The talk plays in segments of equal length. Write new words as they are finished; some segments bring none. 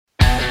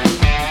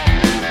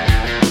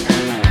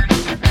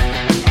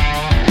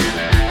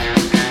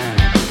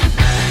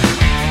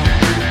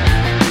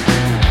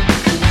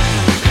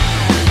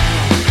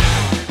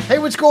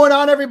going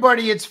on,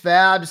 everybody? It's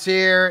Fabs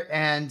here,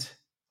 and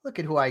look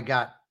at who I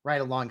got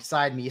right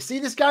alongside me. You see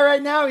this guy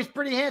right now? He's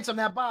pretty handsome,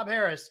 that Bob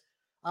Harris.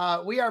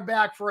 We are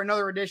back for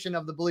another edition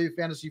of the Believe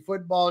Fantasy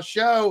Football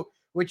Show,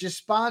 which is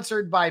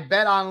sponsored by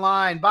Bet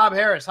Online. Bob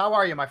Harris, how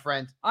are you, my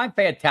friend? I'm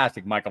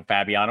fantastic, Michael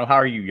Fabiano. How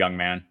are you, young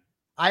man?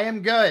 I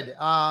am good.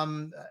 I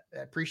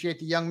appreciate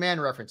the young man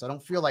reference. I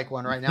don't feel like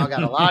one right now.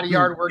 Got a lot of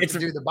yard work to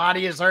do. The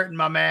body is hurting,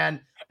 my man.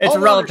 It's a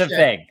relative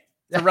thing.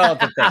 It's a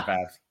relative thing,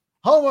 Fabs.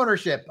 Home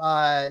ownership.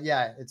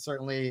 Yeah, it's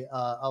certainly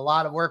a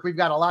lot of work. We've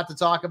got a lot to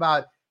talk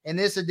about in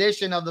this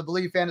edition of the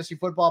Believe Fantasy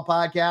Football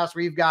Podcast.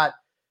 We've got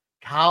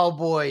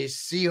Cowboys,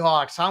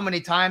 Seahawks. How many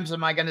times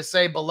am I going to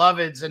say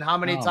beloveds, and how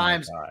many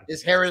times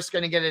is Harris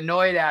going to get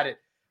annoyed at it?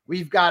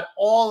 We've got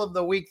all of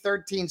the Week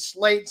 13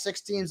 slate,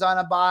 6 teams on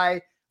a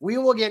bye. We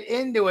will get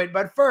into it,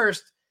 but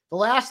first, the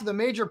last of the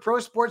major pro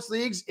sports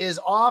leagues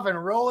is off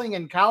and rolling,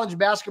 and college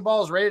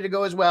basketball is ready to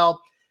go as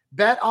well.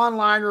 Bet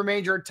Online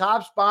remains your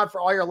top spot for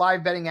all your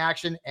live betting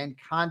action and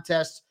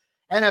contests.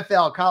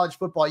 NFL, college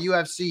football,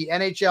 UFC,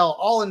 NHL,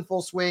 all in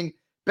full swing.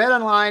 Bet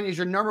Online is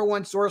your number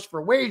one source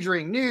for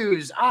wagering,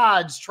 news,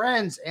 odds,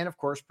 trends, and of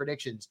course,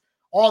 predictions.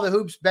 All the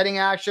hoops betting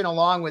action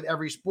along with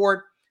every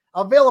sport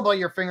available at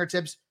your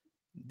fingertips.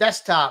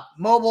 Desktop,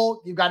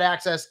 mobile, you've got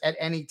access at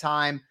any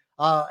time.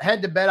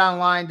 Head to Bet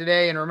Online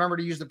today and remember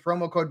to use the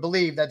promo code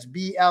BELIEVE. That's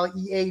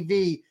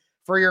BLEAV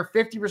for your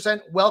 50%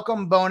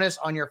 welcome bonus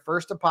on your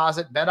first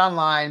deposit. Bet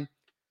Online,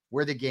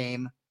 where the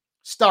game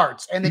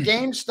starts. And the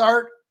games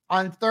start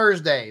on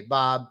Thursday,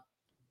 Bob.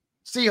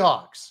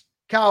 Seahawks,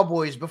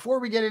 Cowboys. Before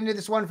we get into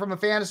this one from a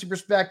fantasy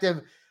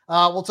perspective,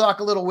 we'll talk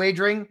a little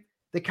wagering.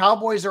 The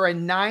Cowboys are a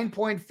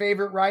 9-point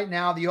favorite right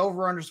now. The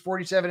over-under is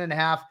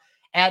 47.5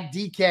 at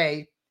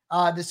DK.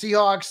 The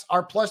Seahawks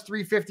are plus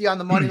 350 on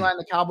the money line.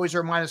 The Cowboys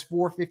are minus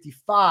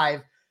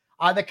 455.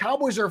 The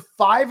Cowboys are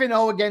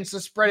 5-0 against the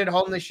spread at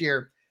home this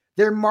year.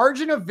 Their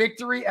margin of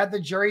victory at the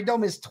Jerry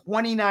Dome is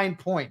 29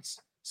 points.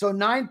 So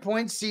 9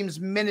 points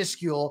seems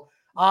minuscule.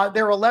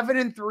 They're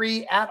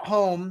 11-3 at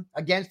home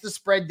against the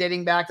spread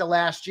dating back to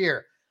last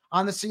year.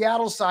 On the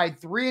Seattle side,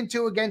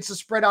 3-2 against the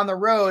spread on the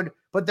road,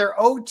 but they're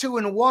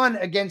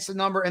 0-2-1 against the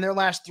number in their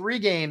last 3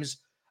 games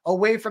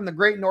away from the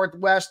Great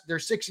Northwest. They're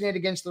 6-8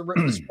 against the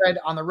spread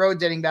on the road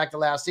dating back to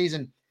last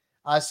season.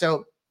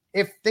 So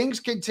if things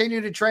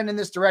continue to trend in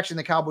this direction,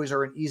 the Cowboys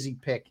are an easy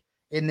pick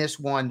in this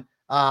one,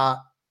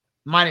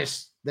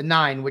 minus the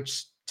 9,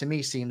 which to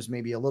me seems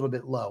maybe a little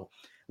bit low.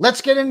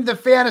 Let's get into the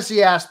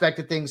fantasy aspect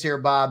of things here,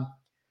 Bob.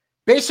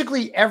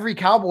 Basically, every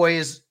Cowboy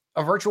is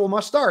a virtual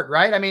must start,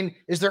 right? I mean,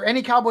 is there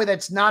any Cowboy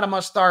that's not a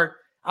must start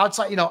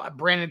outside,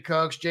 Brandon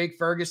Cooks, Jake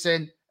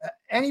Ferguson,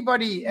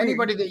 anybody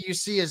that you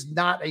see is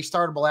not a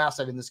startable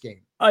asset in this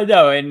game? I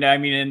know. And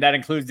that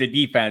includes the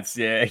defense.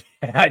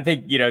 I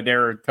think,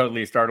 they're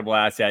totally a startable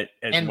asset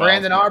as well.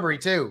 Brandon Aubrey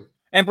too.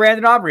 And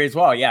Brandon Aubrey as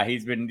well. Yeah.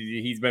 He's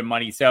been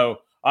money. So,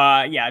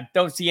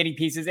 don't see any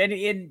pieces. And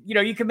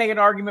you can make an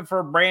argument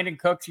for Brandon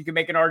Cooks. You can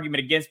make an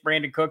argument against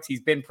Brandon Cooks. He's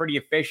been pretty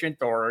efficient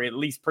or at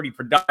least pretty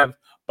productive.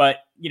 But,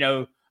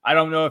 I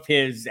don't know if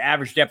his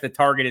average depth of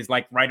target is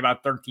like right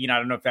about 13. I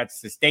don't know if that's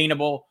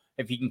sustainable,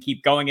 if he can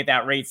keep going at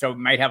that rate. So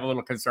might have a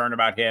little concern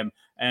about him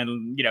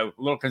and,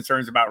 little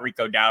concerns about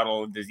Rico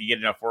Dowdle. Does he get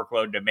enough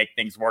workload to make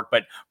things work?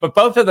 But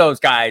both of those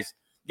guys,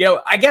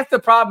 I guess the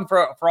problem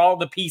for all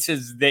the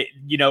pieces that,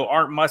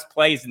 aren't must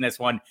plays in this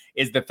one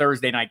is the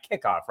Thursday night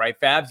kickoff, right,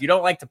 Fabs? You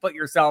don't like to put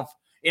yourself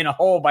in a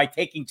hole by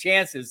taking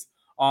chances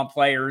on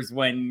players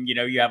when,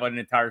 you have an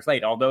entire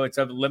slate, although it's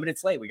a limited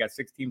slate. We got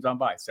 6 teams on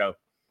bye. So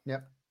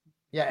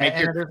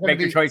make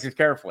your choices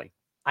carefully.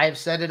 I have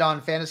said it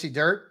on Fantasy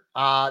Dirt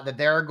that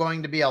there are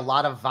going to be a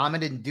lot of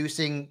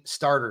vomit-inducing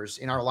starters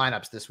in our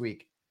lineups this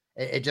week.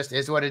 It just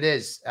is what it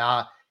is.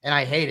 And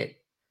I hate it.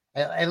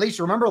 At least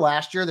remember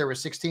last year, there were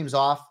 6 teams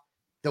off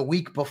the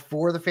week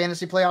before the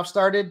fantasy playoffs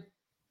started.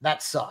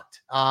 That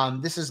sucked.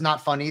 This is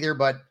not fun either,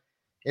 but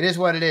it is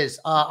what it is.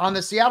 On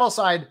the Seattle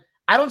side,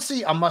 I don't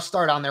see a must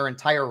start on their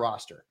entire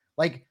roster.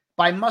 Like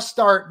by must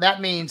start,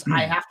 that means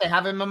I have to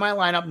have him in my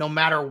lineup no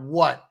matter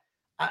what.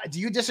 Do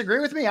you disagree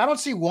with me? I don't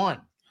see one.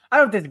 I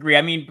don't disagree.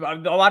 I mean, a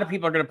lot of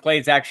people are going to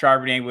play Zach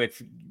Charbonnet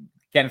with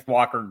Kenneth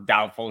Walker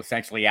doubtful,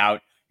 essentially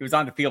out. He was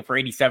on the field for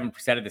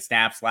 87% of the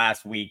snaps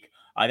last week.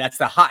 That's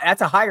a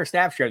higher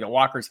snap share that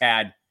Walker's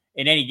had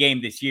in any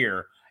game this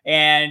year.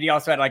 And he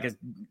also had like a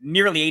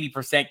nearly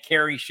 80%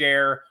 carry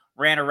share,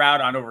 ran a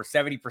route on over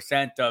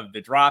 70% of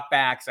the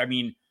dropbacks. I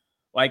mean,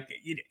 like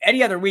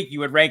any other week, you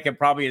would rank him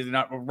probably as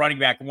a running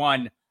back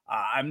 1.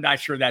 I'm not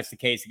sure that's the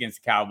case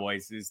against the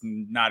Cowboys. It's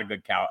not a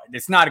good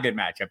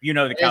matchup.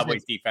 The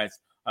Cowboys defense.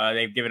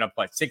 They've given up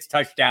 6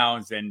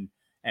 touchdowns and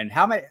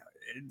how many,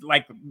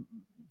 like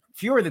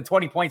fewer than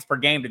 20 points per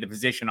game to the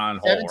position on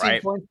whole, 17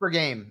 right? points per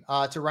game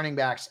to running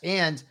backs.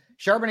 And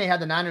Charbonnet had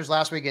the Niners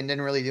last week and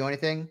didn't really do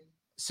anything.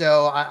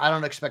 So I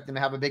don't expect them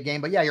to have a big game.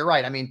 But yeah, you're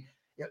right. I mean,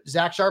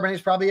 Zach Charbonnet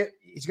is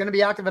he's going to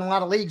be active in a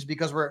lot of leagues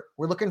because we're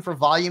looking for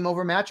volume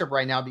over matchup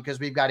right now because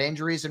we've got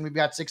injuries and we've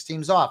got 6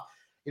 teams off.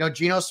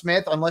 Geno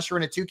Smith, unless you're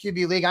in a 2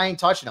 QB league, I ain't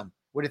touching him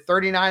with a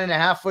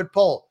 39.5-foot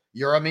pole.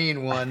 You're a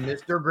mean one,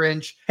 Mr.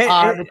 Grinch.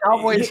 The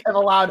Cowboys have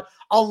allowed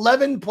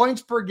 11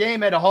 points per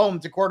game at home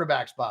to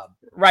quarterbacks, Bob.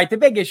 Right. The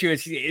big issue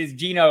is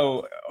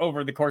Geno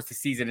over the course of the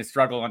season has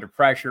struggled under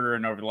pressure.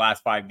 And over the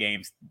last 5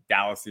 games,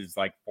 Dallas is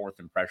like 4th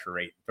in pressure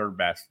rate, 3rd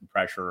best in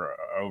pressure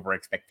over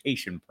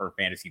expectation per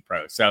Fantasy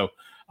Pro. So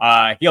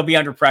he'll be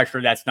under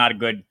pressure. That's not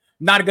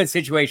a good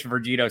situation for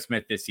Geno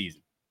Smith this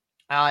season.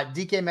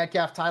 DK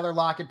Metcalf, Tyler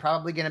Lockett,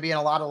 probably going to be in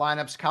a lot of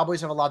lineups. Cowboys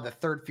have allowed the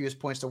 3rd fewest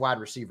points to wide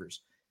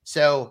receivers.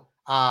 So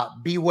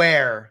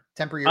beware,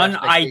 temper your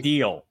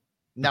unideal.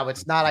 No,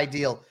 it's not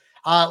ideal.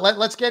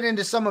 Let's get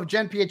into some of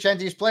Jen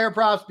Piacenti's player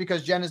props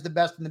because Jen is the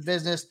best in the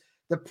business,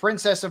 the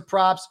princess of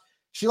props.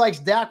 She likes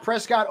Dak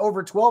Prescott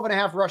over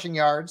 12.5 rushing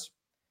yards.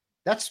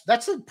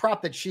 That's a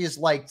prop that she has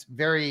liked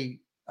very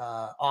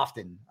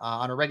often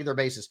on a regular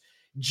basis.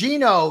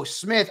 Geno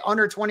Smith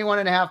under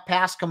 21.5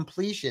 pass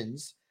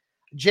completions.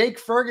 Jake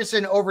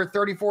Ferguson over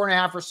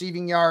 34.5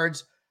 receiving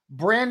yards.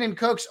 Brandon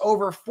Cooks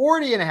over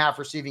 40.5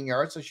 receiving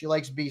yards. So she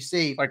likes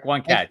BC. Like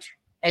one catch.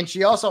 And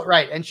she also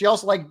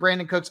liked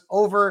Brandon Cooks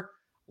over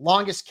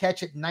longest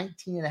catch at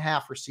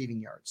 19.5 receiving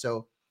yards.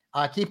 So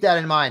keep that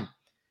in mind.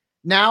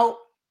 Now,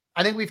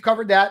 I think we've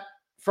covered that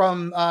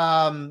from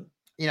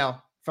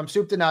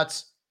soup to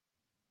nuts,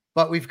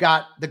 but we've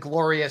got the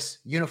glorious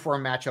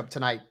uniform matchup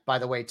tonight, by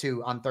the way,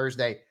 too, on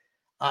Thursday.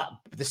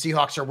 The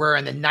Seahawks are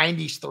wearing the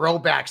 90s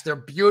throwbacks. They're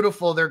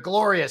beautiful. They're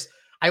glorious.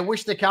 I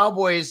wish the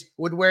Cowboys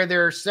would wear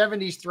their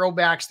 70s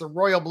throwbacks, the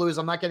royal blues.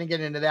 I'm not going to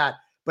get into that,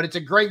 but it's a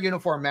great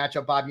uniform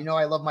matchup, Bob. You know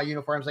I love my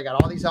uniforms. I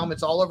got all these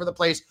helmets all over the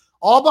place,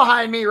 all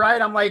behind me,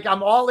 right?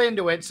 I'm all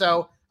into it.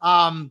 So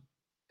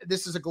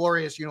this is a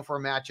glorious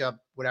uniform matchup,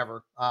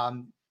 whatever.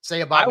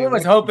 Say about I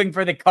was hoping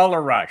for the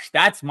color rush.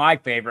 That's my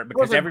favorite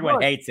because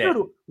everyone hates it.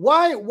 Dude,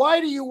 why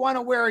do you want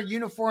to wear a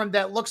uniform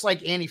that looks like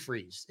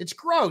antifreeze? It's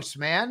gross,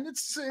 man.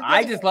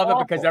 I just love it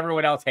because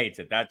everyone else hates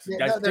it. That's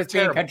just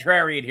being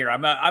contrarian here.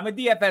 I'm a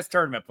DFS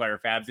tournament player,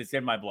 Fabs. It's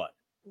in my blood.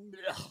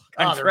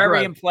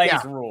 Contrarian plays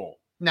rule.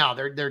 No,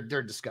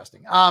 they're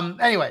disgusting.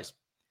 Anyways,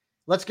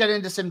 let's get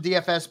into some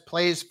DFS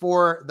plays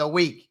for the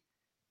week.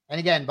 And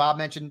again, Bob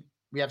mentioned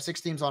we have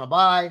 6 teams on a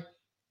bye.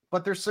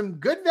 But there's some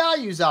good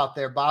values out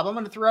there, Bob. I'm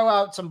going to throw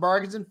out some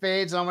bargains and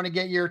fades, and I want to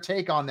get your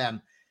take on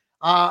them.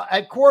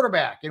 At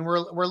quarterback, and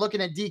we're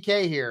looking at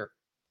DK here.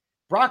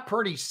 Brock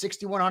Purdy,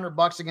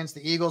 $6,100 against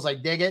the Eagles. I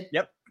dig it.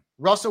 Yep.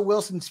 Russell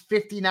Wilson's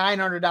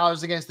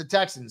 $5,900 against the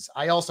Texans.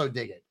 I also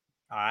dig it.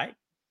 All right.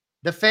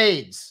 The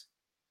fades.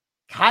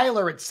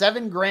 Kyler at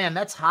 $7,000.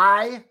 That's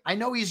high. I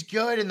know he's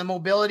good, and the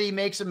mobility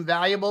makes him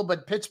valuable,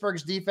 but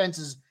Pittsburgh's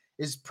defense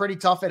is pretty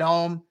tough at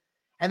home.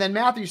 And then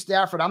Matthew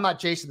Stafford, I'm not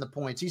chasing the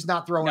points. He's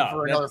not throwing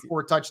for another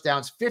 4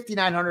 touchdowns.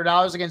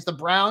 $5,900 against the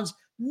Browns.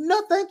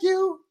 No, thank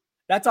you.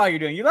 That's all you're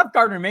doing. You left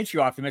Gardner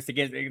Minshew off the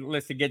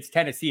list against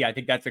Tennessee. I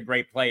think that's a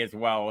great play as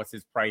well. What's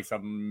his price?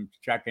 I'm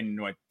checking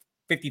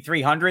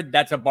 $5,300.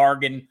 That's a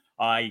bargain.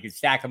 You can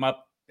stack him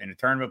up in a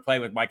tournament play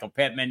with Michael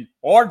Pittman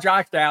or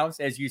Josh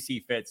Downs as you see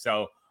fit.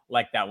 So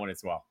like that one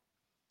as well.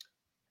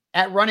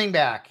 At running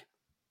back,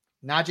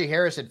 Najee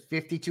Harris at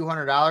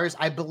 $5,200.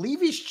 I believe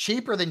he's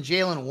cheaper than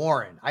Jalen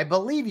Warren.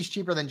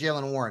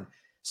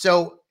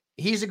 So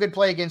he's a good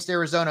play against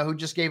Arizona, who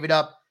just gave it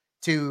up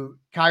to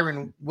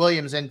Kyron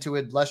Williams and to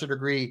a lesser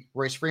degree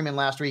Royce Freeman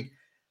last week.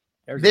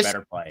 There's a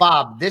better play.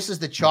 Bob, this is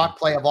the chalk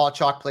play of all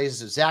chalk plays.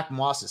 Zach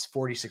Moss is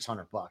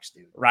 $4,600,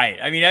 dude. Right.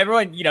 I mean,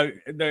 everyone,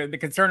 the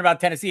concern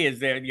about Tennessee is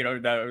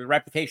the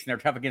reputation. They're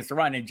tough against the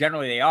run, and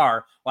generally they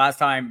are. Last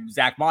time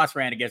Zach Moss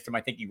ran against him,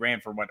 I think he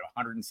ran for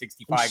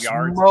 165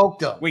 yards.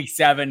 Smoked him. Week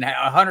 7,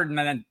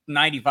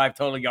 195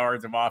 total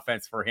yards of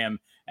offense for him,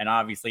 and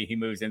obviously he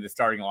moves into the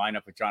starting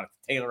lineup with Jonathan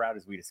Taylor out,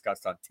 as we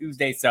discussed on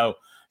Tuesday. So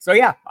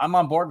yeah, I'm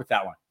on board with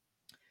that one.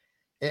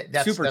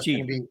 That's super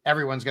cheap.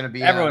 Everyone's going to be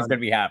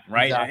happy,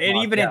 right? And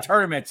even in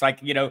tournaments,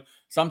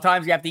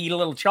 sometimes you have to eat a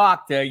little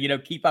chalk to,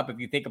 keep up. If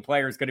you think a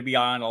player is going to be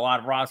on a lot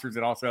of rosters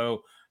and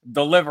also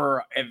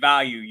deliver at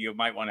value, you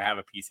might want to have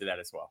a piece of that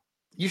as well.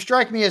 You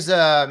strike me as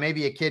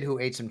maybe a kid who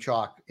ate some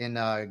chalk in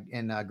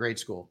grade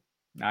school.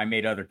 I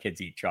made other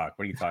kids eat chalk.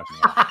 What are you talking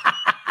about?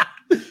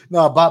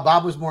 No,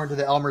 Bob was more into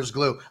the Elmer's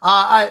glue.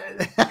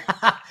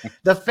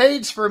 The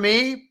fades for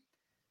me.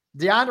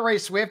 DeAndre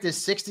Swift is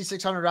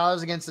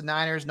 $6,600 against the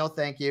Niners. No,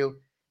 thank you.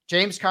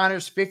 James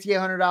Conner's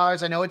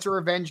 $5,800. I know it's a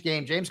revenge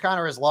game. James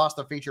Conner has lost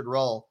a featured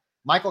role.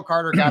 Michael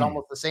Carter got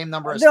almost the same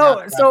number of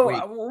snaps. So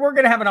we're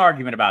going to have an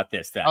argument about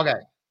this then.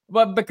 Okay.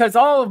 But because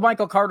all of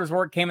Michael Carter's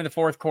work came in the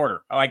fourth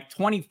quarter, like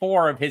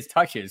 24 of his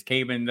touches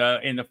came in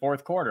the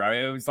fourth quarter. I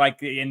mean, it was like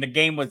the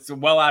game was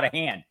well out of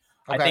hand.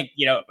 Okay. I think,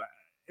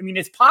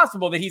 it's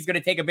possible that he's going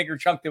to take a bigger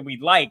chunk than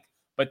we'd like.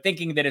 But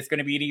thinking that it's going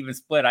to be an even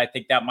split, I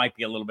think that might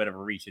be a little bit of a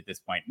reach at this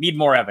point. Need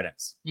more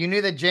evidence. You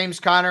knew that James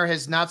Conner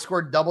has not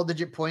scored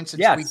double-digit points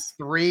since week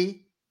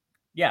 3?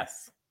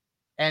 Yes.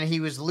 And he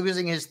was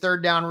losing his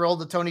third down role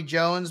to Tony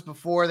Jones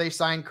before they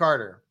signed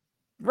Carter.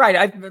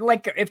 Right.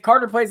 If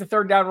Carter plays a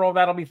third down role,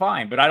 that'll be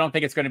fine. But I don't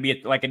think it's going to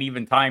be like an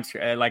even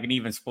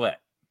split.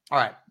 All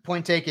right.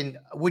 Point taken.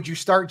 Would you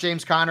start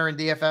James Conner in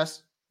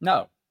DFS?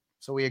 No.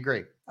 So we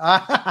agree.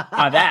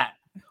 On that.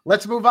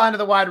 Let's move on to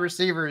the wide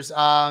receivers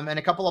and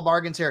a couple of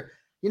bargains here.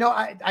 You know,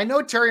 I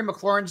know Terry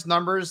McLaurin's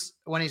numbers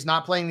when he's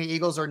not playing the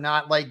Eagles are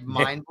not like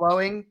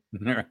mind-blowing.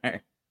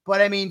 Right.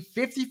 But I mean,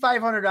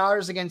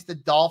 $5,500 against the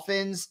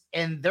Dolphins,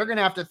 and they're going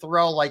to have to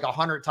throw like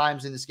 100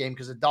 times in this game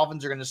because the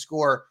Dolphins are going to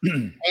score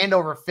hand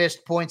over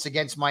fist points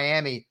against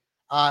Miami.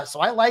 So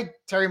I like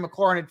Terry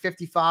McLaurin at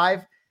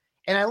 55,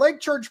 and I like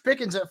George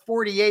Pickens at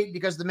 48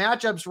 because the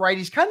matchup's right.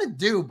 He's kind of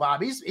due,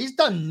 Bob. He's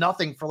done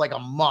nothing for like a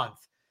month.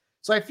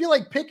 So I feel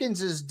like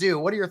Pickens is due.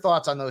 What are your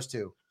thoughts on those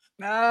two?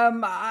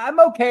 I'm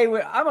okay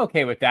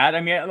with that. I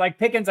mean, like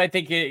Pickens, I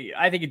think you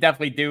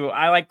definitely do.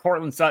 I like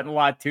Cortland Sutton a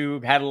lot too.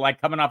 Had like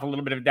coming off a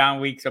little bit of a down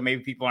week, so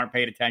maybe people aren't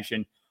paying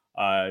attention.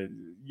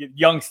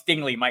 Young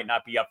Stingley might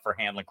not be up for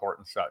handling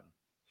Cortland Sutton.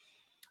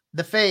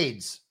 The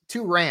fades,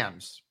 2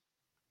 Rams.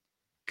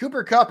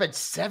 Cooper Kupp at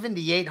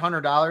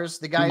 $7,800.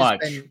 The guy's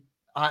been,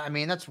 I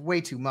mean, that's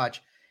way too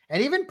much.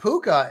 And even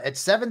Puka at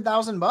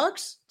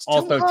 $7,000.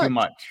 Also too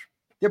much.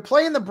 They're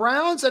playing the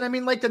Browns, and I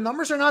mean, like the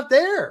numbers are not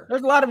there.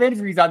 There's a lot of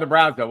injuries on the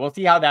Browns, though. We'll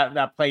see how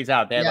that plays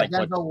out. They had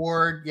Denzel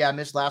Ward,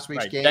 missed last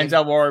week's game.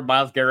 Denzel Ward,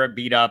 Myles Garrett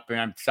beat up,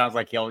 and it sounds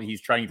like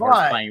he's trying towards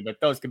playing, but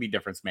those could be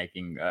difference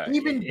making.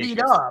 Even beat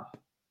up.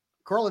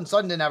 Cortland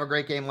Sutton didn't have a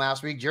great game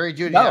last week. Jerry Jeudy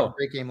didn't have a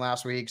great game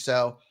last week.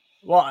 So,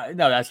 well,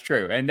 no, that's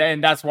true, and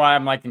then that's why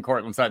I'm liking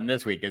Cortland Sutton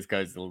this week is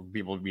because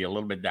people will be a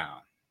little bit down.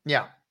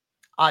 Yeah,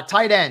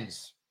 tight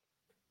ends.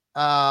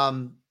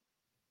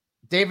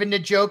 David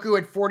Njoku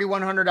at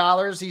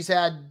 $4,100. He's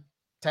had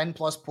 10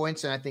 plus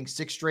points in I think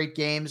 6 straight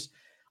games.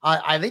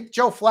 I think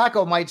Joe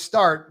Flacco might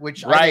start,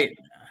 which I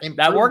think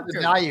that worked.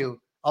 The value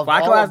of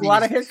Flacco has a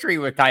lot of history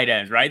with tight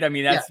ends, right? I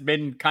mean, that's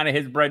been kind of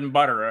his bread and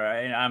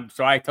butter.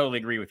 So I totally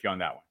agree with you on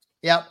that one.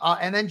 Yeah,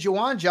 and then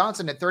Juwan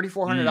Johnson at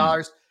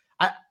 $3,400.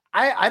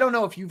 I don't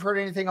know if you've heard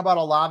anything about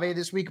Olave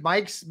this week. My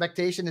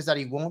expectation is that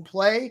he won't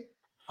play.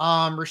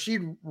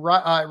 Rashid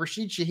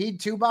Shaheed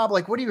too, Bob.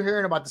 Like, what are you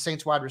hearing about the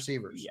Saints wide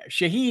receivers? Yeah,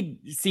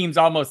 Shaheed seems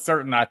almost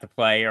certain not to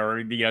play,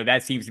 or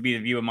that seems to be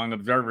the view among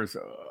observers.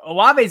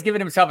 Olave's given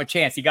himself a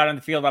chance. He got on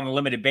the field on a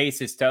limited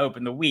basis to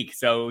open the week,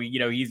 so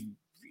he's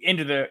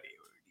into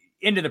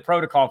the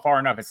protocol far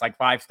enough. It's like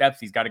 5 steps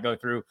he's got to go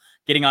through.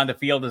 Getting on the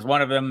field is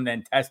one of them,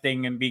 then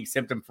testing and being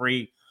symptom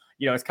free.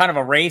 It's kind of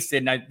a race,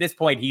 and at this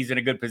point, he's in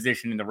a good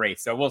position in the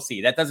race. So we'll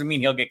see. That doesn't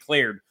mean he'll get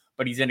cleared,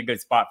 but he's in a good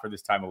spot for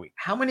this time of week.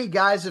 How many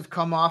guys have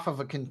come off of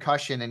a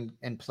concussion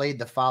and played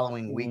the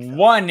following week?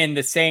 One in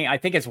the same, I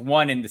think it's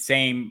one in the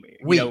same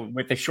week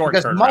with the short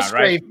turnaround,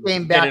 Musgrave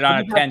came back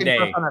on a 10-day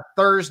on a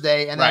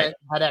Thursday and then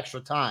had extra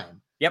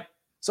time. Yep.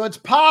 So it's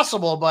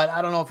possible, but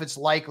I don't know if it's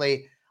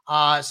likely.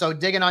 So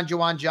digging on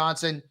Juwan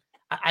Johnson,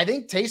 I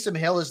think Taysom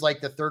Hill is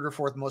like the 3rd or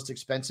 4th most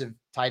expensive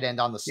tight end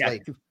on the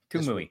slate. Too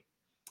mooey.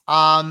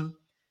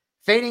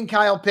 Fading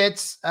Kyle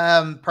Pitts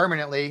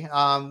permanently,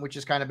 which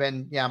has kind of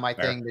been my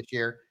thing this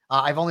year.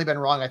 I've only been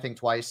wrong, I think,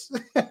 twice.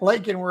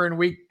 And we're in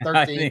week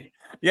 13.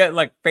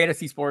 Like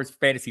fantasy sports,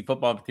 fantasy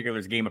football in particular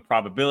is a game of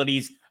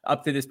probabilities.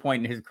 Up to this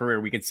point in his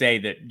career, we could say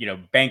that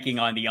banking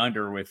on the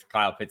under with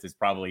Kyle Pitts has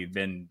probably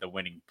been the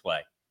winning play.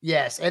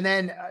 Yes, and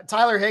then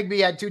Tyler Higbee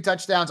had 2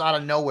 touchdowns out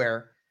of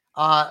nowhere.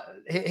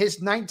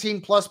 His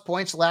 19 plus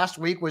points last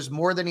week was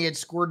more than he had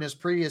scored in his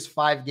previous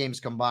 5 games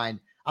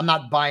combined. I'm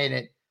not buying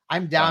it.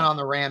 I'm down on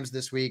the Rams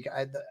this week.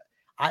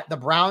 The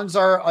Browns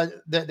are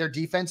their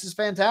defense is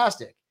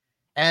fantastic,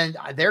 and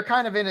they're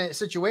kind of in a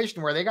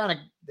situation where they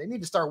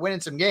need to start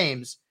winning some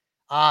games.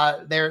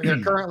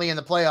 They're currently in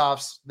the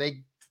playoffs.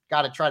 They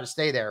got to try to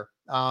stay there.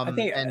 I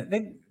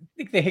think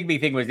the Higbee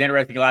thing was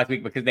interesting last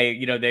week because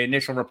the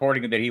initial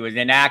reporting that he was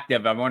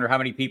inactive. I wonder how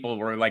many people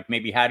were like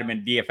maybe had him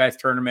in DFS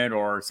tournament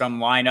or some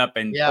lineup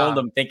and told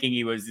him thinking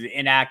he was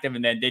inactive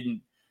and then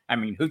didn't. I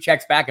mean, who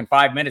checks back in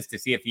 5 minutes to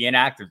see if the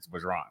inactive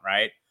was wrong,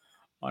 right?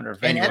 I wonder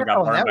if anyone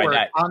got burned by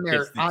that. On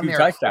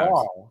their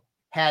call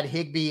had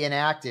Higbee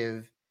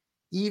inactive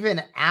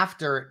even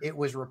after it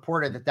was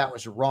reported that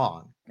was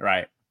wrong.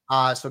 Right.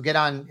 So get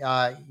on.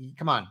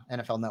 Come on,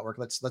 NFL Network.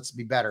 Let's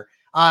be better.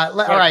 All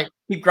right.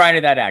 Keep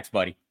grinding that axe,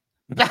 buddy.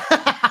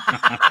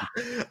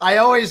 I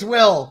always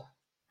will.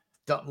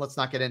 Let's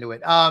not get into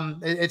it.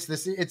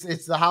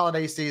 It's the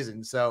holiday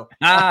season, so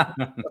I'm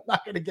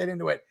not going to get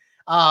into it.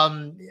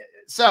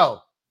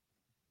 So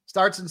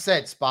starts and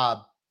sits,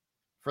 Bob,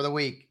 for the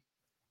week.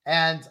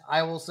 And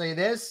I will say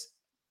this,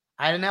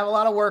 I didn't have a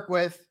lot of work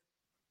with.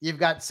 You've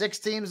got 6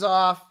 teams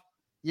off.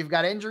 You've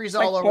got injuries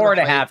all over.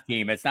 4.5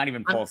 team. It's not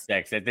even full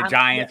 6. The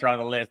Giants are on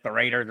the list. The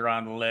Raiders are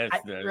on the list.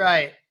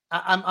 Right.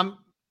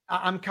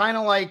 I'm kind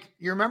of like,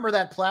 you remember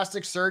that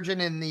plastic surgeon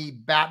in the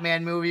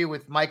Batman movie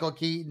with Michael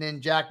Keaton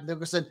and Jack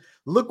Nicholson?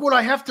 Look what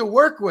I have to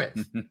work with.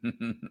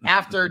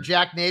 After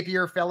Jack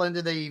Napier fell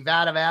into the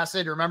vat of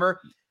acid,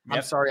 remember? Yep.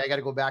 I'm sorry, I got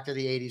to go back to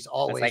the 80s.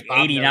 Always. It's like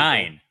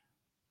 89.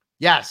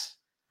 Yes.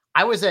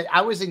 I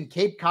was in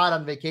Cape Cod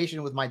on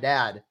vacation with my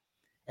dad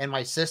and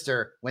my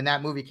sister when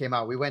that movie came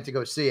out. We went to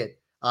go see it,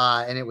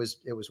 and it was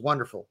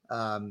wonderful.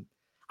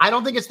 I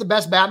don't think it's the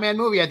best Batman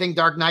movie. I think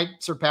Dark Knight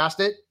surpassed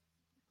it,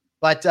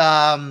 but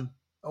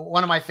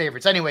one of my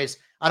favorites. Anyways,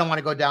 I don't want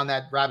to go down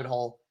that rabbit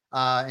hole.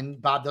 And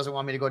Bob doesn't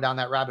want me to go down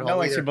that rabbit hole.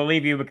 No, I either. should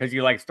believe you because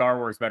you like Star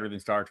Wars better than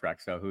Star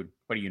Trek. So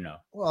what do you know?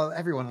 Well,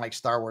 everyone likes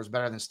Star Wars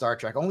better than Star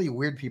Trek. Only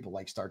weird people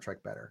like Star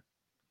Trek better.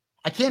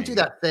 I can't do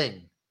that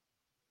thing.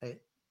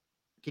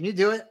 Can you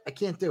do it? I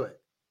can't do it.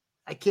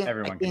 I can't.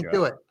 Everyone I can't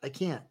do it. I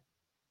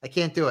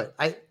can't do it.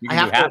 I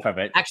have to half of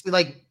it. Actually,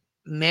 like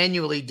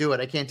manually do it.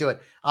 I can't do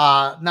it.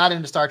 Not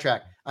into Star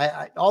Trek.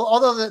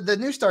 Although the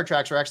new Star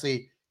Treks are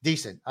actually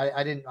decent.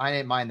 I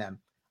didn't mind them.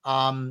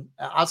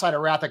 Outside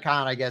of Wrath of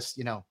Khan, I guess,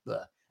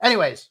 bleh.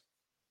 Anyways,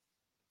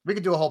 we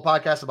could do a whole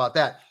podcast about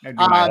that.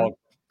 I'll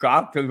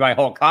do my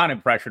whole Khan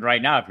impression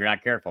right now if you're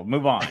not careful.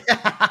 Move on.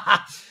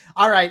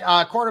 All right,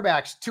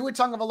 quarterbacks. Tua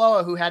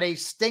Tagovailoa, who had a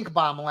stink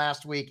bomb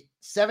last week,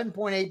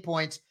 7.8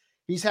 points.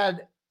 He's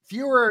had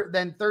fewer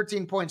than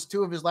 13 points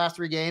 2 of his last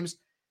 3 games.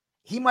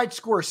 He might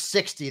score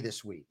 60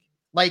 this week.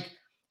 Like,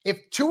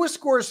 if Tua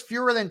scores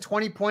fewer than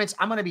 20 points,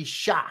 I'm going to be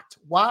shocked.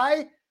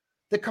 Why?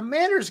 The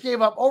Commanders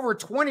gave up over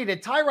 20 to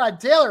Tyrod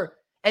Taylor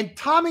and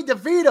Tommy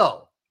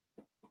DeVito.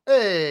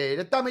 Hey,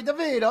 the Tommy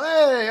DeVito.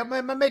 Hey,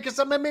 I'm making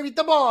some maybe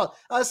some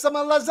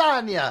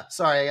lasagna.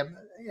 Sorry,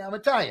 I'm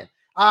Italian.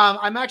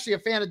 I'm actually a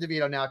fan of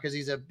DeVito now because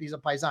he's a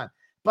paisan.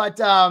 But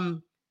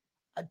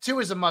 2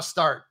 is a must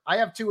start. I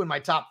have 2 in my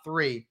top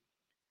 3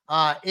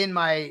 in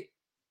my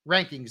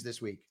rankings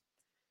this week.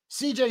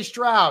 CJ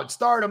Stroud,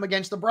 start him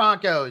against the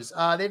Broncos.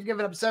 They've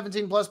given up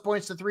 17 plus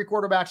points to 3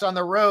 quarterbacks on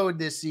the road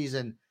this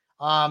season.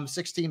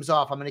 6 teams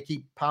off. I'm going to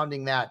keep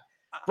pounding that.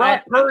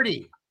 Brock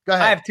Purdy. Go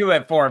ahead. I have 2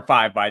 at 4 and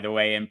 5, by the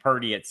way, and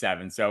Purdy at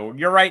 7. So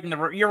you're right in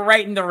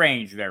the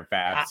range there,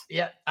 Fabs.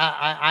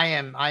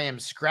 I am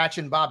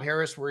scratching Bob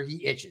Harris where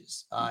he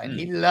itches, and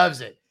he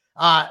loves it.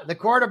 The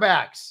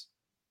quarterbacks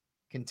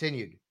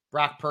continued.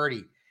 Brock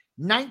Purdy,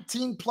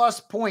 19 plus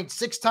points,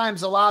 6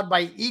 times allowed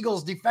by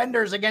Eagles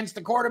defenders against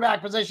the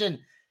quarterback position,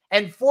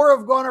 and 4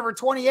 have gone over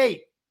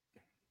 28.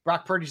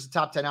 Brock Purdy's the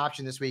top 10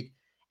 option this week.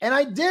 And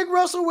I dig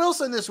Russell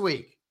Wilson this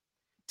week.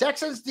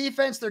 Texans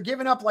defense, they're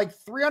giving up like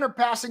 300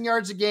 passing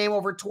yards a game,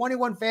 over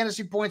 21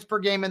 fantasy points per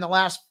game in the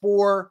last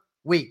 4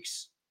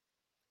 weeks.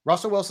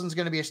 Russell Wilson's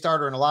going to be a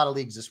starter in a lot of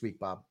leagues this week,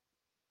 Bob.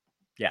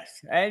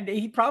 Yes, and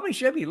he probably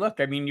should be. Look,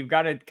 I mean, you've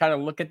got to kind of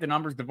look at the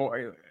numbers.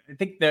 I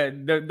think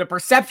the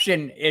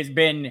perception has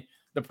been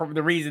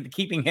the reason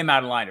keeping him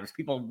out of lineups.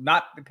 People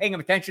not paying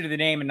attention to the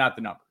name and not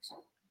the numbers.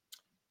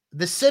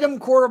 The sit-em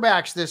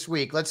quarterbacks this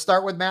week. Let's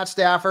start with Matt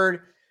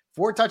Stafford.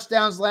 4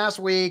 touchdowns last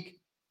week.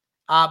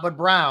 But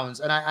Browns,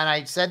 and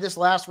I said this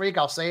last week,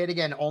 I'll say it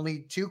again,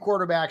 only 2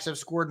 quarterbacks have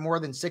scored more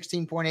than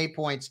 16.8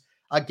 points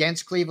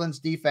against Cleveland's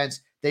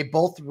defense. They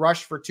both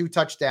rushed for 2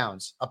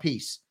 touchdowns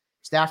apiece.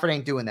 Stafford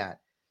ain't doing that.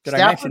 Did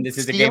I mention this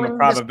is a game of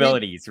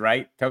probabilities,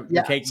 right?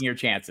 You're taking your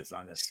chances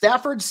on this.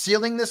 Stafford's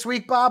ceiling this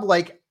week, Bob,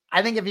 like,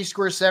 I think if he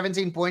scores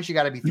 17 points, you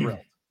got to be thrilled.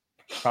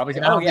 Probably.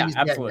 Oh, yeah,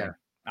 absolutely.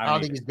 I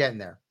don't think he's getting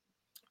there.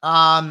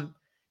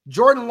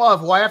 Jordan Love,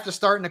 who I have to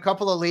start in a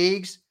couple of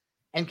leagues,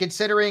 and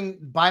considering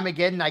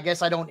Bye-mageddon, I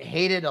guess I don't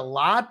hate it a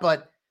lot,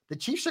 but the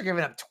Chiefs are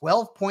giving up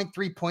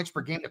 12.3 points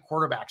per game to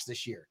quarterbacks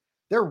this year.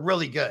 They're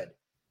really good.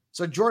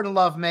 So Jordan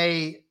Love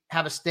may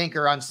have a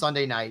stinker on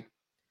Sunday night.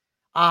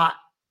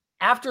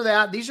 After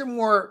that, these are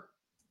more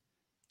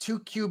 2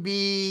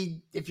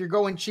 QB. If you're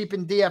going cheap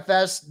in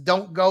DFS,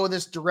 don't go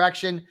this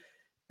direction.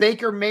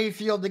 Baker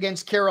Mayfield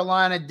against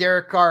Carolina,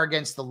 Derek Carr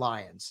against the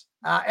Lions.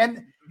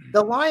 And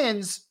the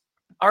Lions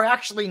are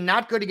actually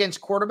not good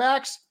against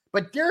quarterbacks,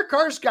 but Derek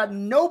Carr's got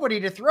nobody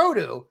to throw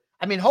to.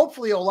 I mean,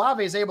 hopefully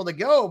Olave is able to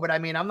go, but I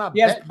mean, I'm not.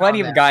 He has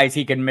plenty of guys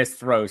he can miss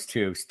throws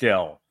to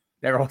still.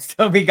 There will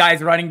still be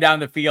guys running down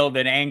the field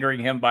and angering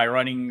him by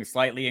running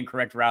slightly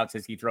incorrect routes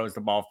as he throws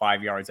the ball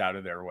 5 yards out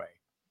of their way.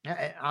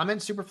 I'm in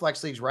super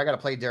flex leagues where I got to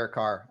play Derek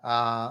Carr.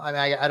 I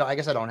mean, I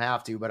guess I don't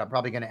have to, but I'm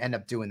probably going to end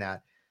up doing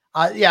that.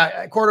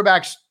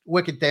 Quarterback's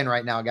wicked thin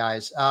right now,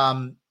 guys.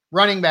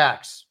 Running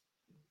backs,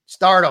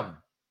 start them.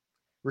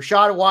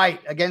 Rachaad White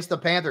against the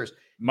Panthers.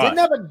 Didn't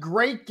have a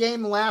great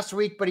game last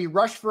week, but he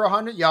rushed for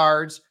 100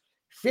 yards,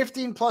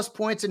 15 plus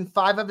points in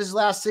 5 of his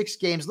last 6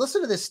 games.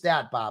 Listen to this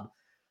stat, Bob.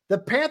 The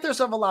Panthers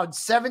have allowed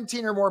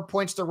 17 or more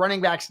points to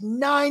running backs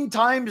 9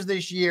 times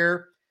this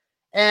year,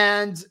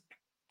 and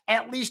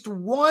at least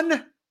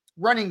one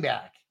running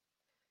back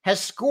has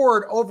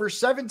scored over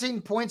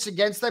 17 points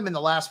against them in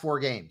the last 4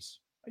 games.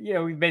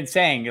 We've been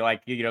saying,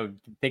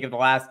 think of the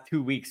last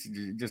 2 weeks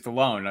just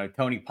alone.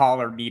 Tony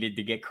Pollard needed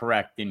to get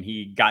correct, and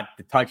he got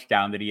the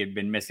touchdown that he had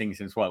been missing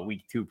since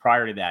week 2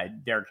 prior to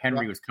that. Derrick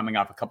Henry was coming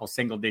off a couple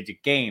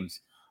single-digit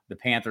games. The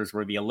Panthers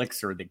were the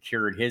elixir that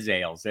cured his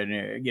ails, and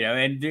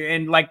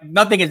and like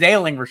nothing is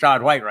ailing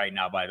Rachaad White right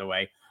now, by the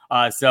way.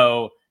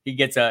 So he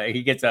gets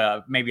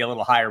a maybe a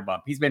little higher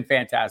bump. He's been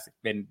fantastic,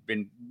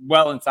 been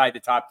well inside the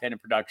top 10 in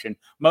production.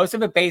 Most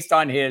of it based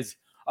on his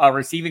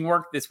receiving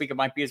work. This week it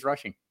might be his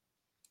rushing.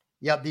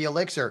 Yep, the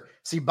elixir.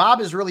 See,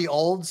 Bob is really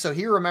old, so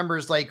he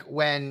remembers like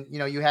when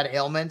you had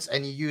ailments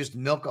and you used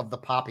milk of the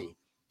poppy.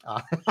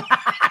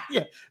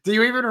 Yeah. Do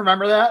you even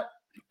remember that?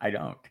 I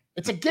don't.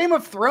 It's a Game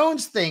of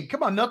Thrones thing.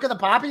 Come on, milk of the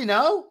poppy,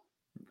 no?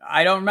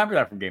 I don't remember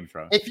that from Game of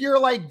Thrones. If you're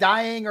like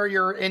dying or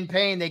you're in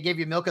pain, they give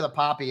you milk of the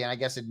poppy, and I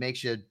guess it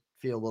makes you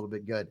feel a little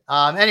bit good.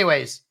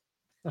 Anyways,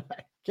 I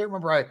can't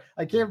remember.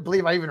 I can't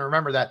believe I even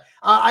remember that.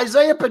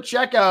 Isaiah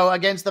Pacheco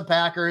against the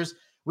Packers.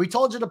 We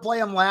told you to play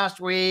him last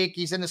week.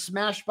 He's in a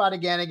smash spot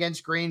again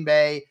against Green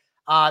Bay.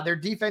 Their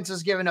defense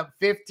has given up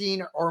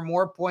 15 or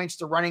more points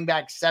to running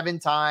back 7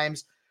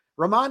 times.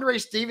 Ramondre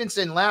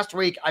Stevenson last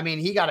week, I mean,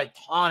 he got a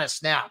ton of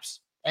snaps,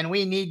 and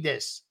we need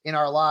this in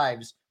our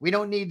lives. We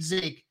don't need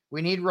Zeke.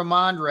 We need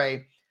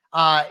Ramondre.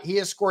 He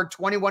has scored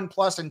 21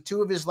 plus in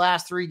 2 of his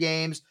last 3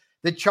 games.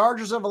 The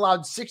Chargers have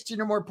allowed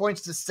 16 or more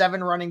points to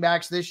 7 running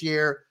backs this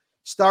year.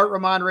 Start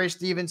Ramondre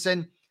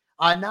Stevenson.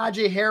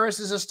 Najee Harris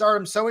is a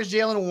start. So is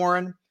Jalen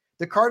Warren.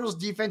 The Cardinals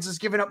defense has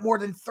given up more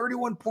than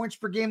 31 points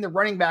per game to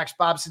running backs,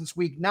 Bob, since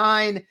week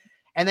 9.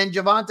 And then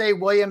Javonte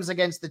Williams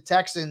against the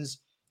Texans.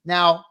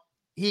 Now,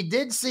 he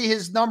did see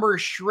his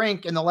numbers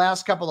shrink in the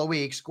last couple of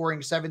weeks, scoring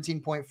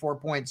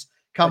 17.4 points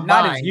combined.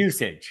 But not his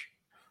usage.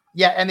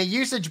 Yeah, and the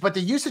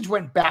usage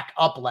went back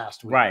up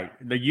last week.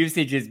 Right. The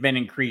usage has been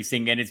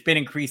increasing, and it's been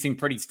increasing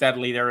pretty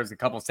steadily. There was a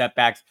couple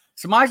setbacks.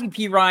 Samaje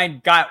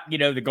Perine got,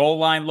 the goal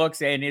line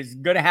looks and is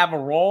going to have a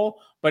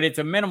role, but it's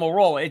a minimal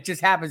role. It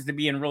just happens to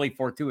be in really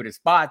fortuitous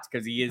spots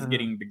because he is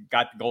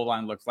got the goal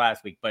line looks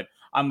last week. But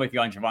I'm with you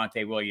on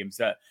Javonte Williams.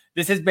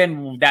 This has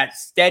been that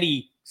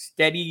steady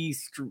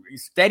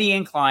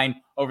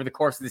incline over the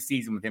course of the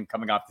season with him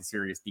coming off the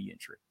serious knee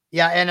injury.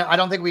 Yeah, and I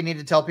don't think we need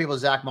to tell people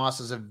Zach Moss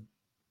is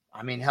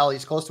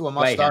he's close to a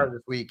must start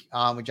this week.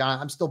 With John,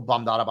 I'm still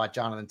bummed out about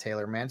Jonathan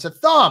Taylor, man. It's a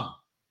thumb.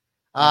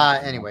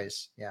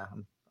 Anyways, yeah,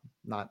 I'm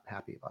not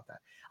happy about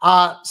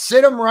that.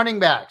 Sit 'em running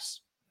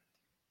backs.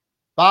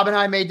 Bob and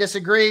I may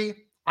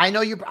disagree. I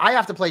know I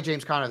have to play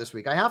James Conner this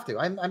week. I have to.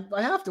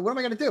 I have to. What am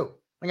I going to do?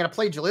 I'm going to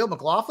play Jaleel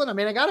McLaughlin. I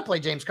mean, I got to play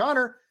James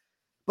Conner,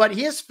 but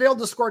he has failed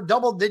to score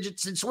double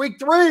digits since week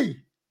 3.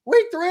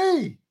 Week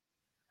 3.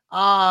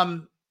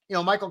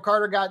 Michael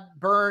Carter got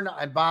burned,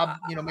 and Bob,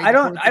 I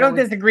don't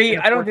disagree.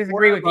 I don't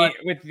disagree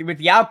with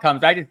the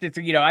outcomes. I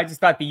just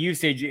thought the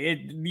usage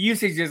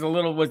was a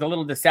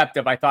little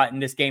deceptive. I thought in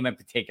this game in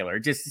particular,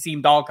 it just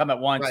seemed all come at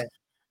once. Right.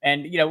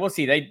 And we'll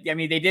see. They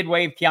did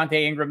waive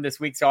Keontae Ingram this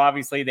week, so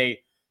obviously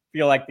they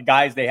feel like the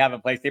guys they have in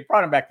place. They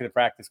brought him back to the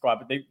practice squad,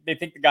 but they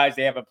think the guys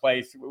they have in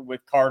place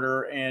with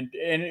Carter and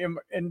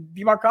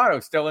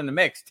DeMarcado still in the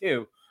mix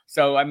too.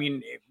 So,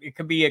 it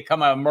could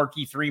become a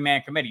murky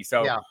 3-man committee.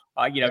 So,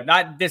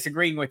 not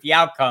disagreeing with the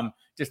outcome,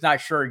 just not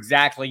sure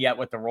exactly yet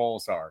what the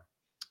roles are.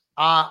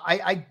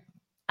 I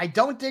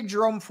don't dig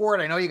Jerome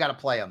Ford. I know you got to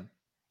play him.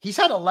 He's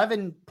had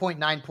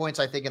 11.9 points,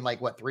 I think, in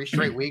 3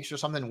 straight weeks or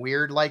something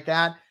weird like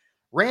that.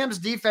 Rams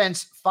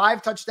defense,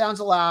 5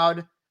 touchdowns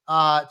allowed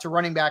to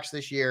running backs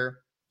this year.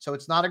 So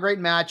it's not a great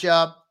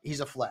matchup. He's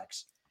a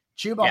flex.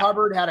 Chuba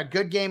Hubbard had a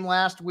good game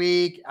last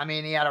week.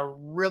 He had a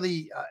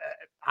really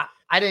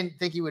I didn't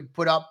think he would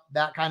put up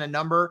that kind of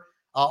number,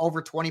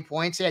 over 20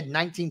 points. He had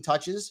 19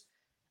 touches.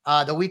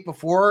 The week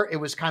before, it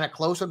was kind of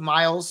close with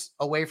Miles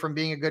away from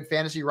being a good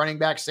fantasy running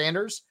back,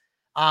 Sanders.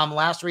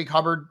 Last week,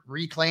 Hubbard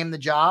reclaimed the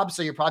job,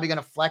 so you're probably going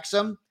to flex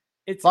him.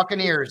 It's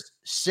Buccaneers,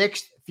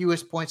 6th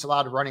fewest points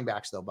allowed to running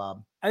backs, though,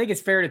 Bob. I think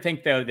it's fair to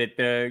think, though, that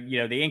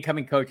the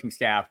incoming coaching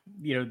staff,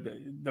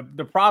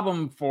 the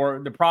problems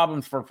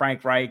for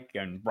Frank Reich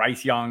and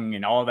Bryce Young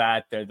and all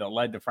that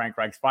led to Frank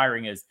Reich's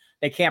firing is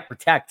they can't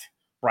protect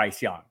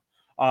Bryce Young.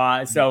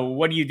 So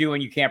what do you do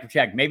when you can't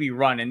protect? Maybe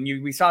run. And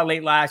we saw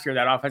late last year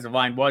that offensive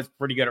line was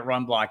pretty good at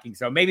run blocking.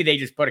 So maybe they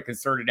just put a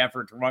concerted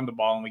effort to run the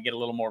ball and we get a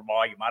little more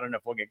volume. I don't know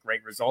if we'll get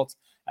great results.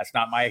 That's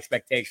not my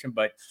expectation,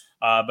 but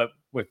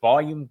with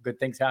volume, good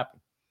things happen.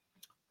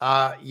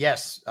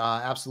 Yes,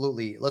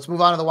 absolutely. Let's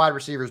move on to the wide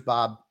receivers,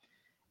 Bob.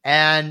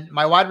 And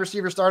my wide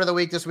receiver start of the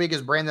week this week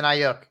is Brandon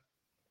Ayuk.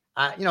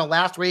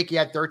 Last week he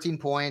had 13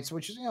 points,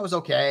 which was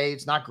okay.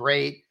 It's not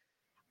great.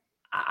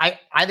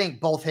 I think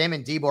both him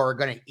and Debo are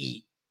going to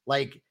eat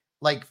like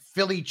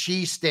Philly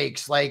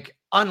cheesesteaks, like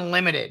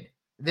unlimited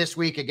this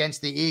week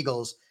against the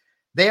Eagles.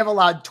 They have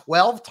allowed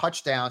 12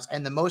 touchdowns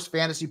and the most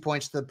fantasy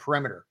points to the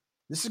perimeter.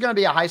 This is going to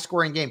be a high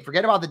scoring game.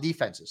 Forget about the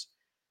defenses.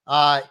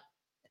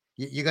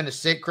 You're going to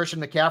sit Christian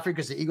McCaffrey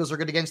because the Eagles are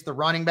good against the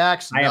running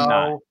backs? I am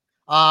not.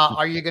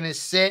 Are you going to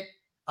sit,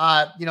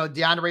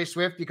 DeAndre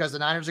Swift because the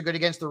Niners are good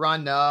against the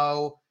run?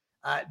 No.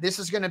 This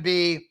is going to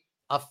be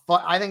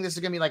I think this is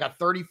going to be like a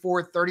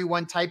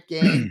 34-31 type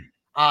game.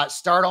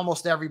 Start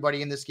almost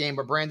everybody in this game,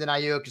 but Brandon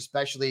Ayuk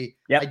especially.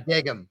 Yep. I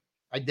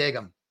dig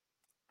him.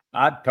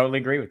 I totally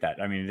agree with that.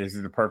 This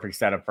is the perfect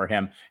setup for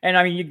him.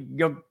 And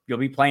you'll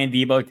be playing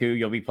Debo too.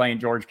 You'll be playing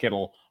George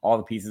Kittle, all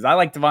the pieces. I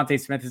like Devontae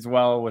Smith as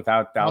well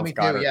without Dallas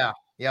Goedert. Yeah.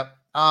 Yep.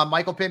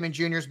 Michael Pittman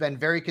Jr. has been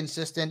very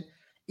consistent.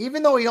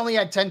 Even though he only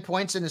had 10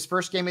 points in his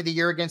first game of the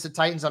year against the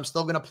Titans, I'm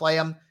still going to play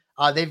him.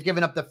 They've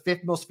given up the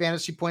 5th most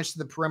fantasy points to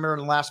the perimeter in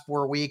the last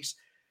 4 weeks.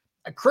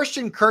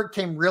 Christian Kirk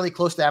came really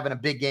close to having a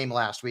big game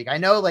last week. I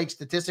know,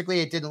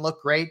 statistically, it didn't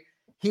look great.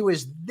 He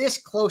was this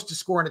close to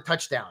scoring a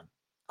touchdown,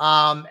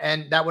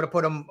 and that would have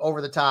put him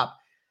over the top.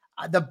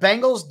 The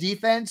Bengals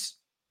defense,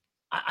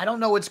 I don't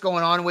know what's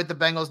going on with the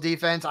Bengals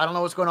defense. I don't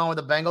know what's going on with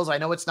the Bengals. I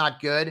know it's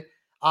not good.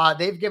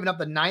 They've given up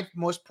the 9th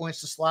most points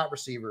to slot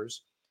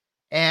receivers.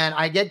 And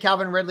I get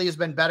Calvin Ridley has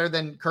been better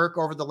than Kirk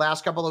over the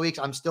last couple of weeks.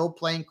 I'm still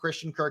playing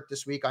Christian Kirk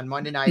this week on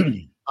Monday night.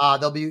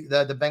 They'll be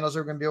the Bengals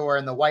are going to be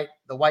wearing the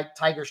white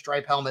tiger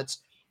stripe helmets.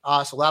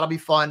 So that'll be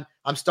fun.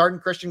 I'm starting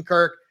Christian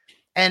Kirk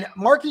and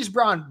Marquise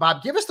Brown.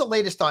 Bob, give us the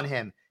latest on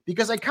him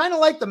because I kind of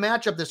like the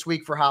matchup this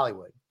week for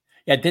Hollywood.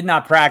 Yeah, did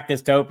not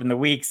practice to open the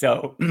week.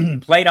 So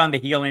played on the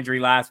heel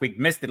injury last week,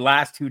 missed the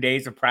last 2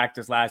 days of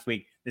practice last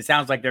week. It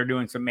sounds like they're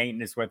doing some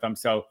maintenance with him.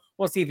 So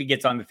we'll see if he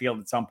gets on the field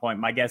at some point.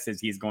 My guess is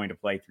he's going to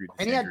play through this.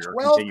 And he had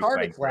 12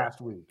 targets last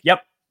week.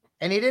 Yep.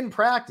 And he didn't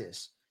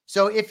practice.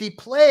 So if he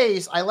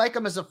plays, I like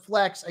him as a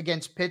flex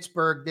against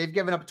Pittsburgh. They've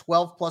given up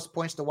 12 plus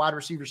points to wide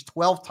receivers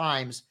 12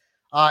 times,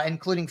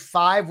 including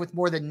 5 with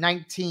more than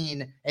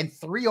 19 and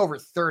 3 over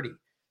 30.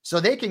 So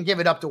they can give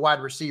it up to wide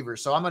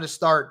receivers. So I'm going to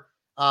start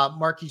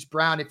Marquise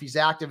Brown if he's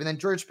active. And then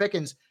George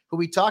Pickens, who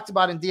we talked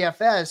about in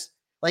DFS,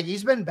 like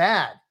he's been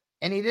bad.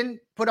 And he didn't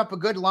put up a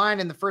good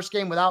line in the first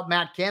game without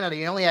Matt Canada.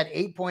 He only had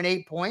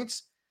 8.8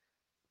 points.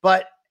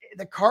 But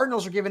the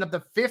Cardinals are giving up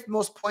the 5th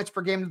most points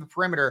per game to the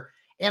perimeter.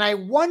 And I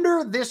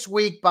wonder this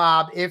week,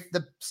 Bob, if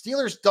the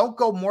Steelers don't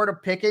go more to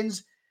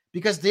Pickens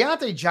because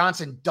Deontay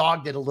Johnson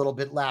dogged it a little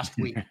bit last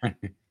week.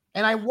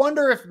 And I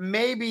wonder if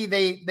maybe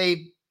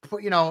they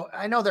put,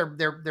 I know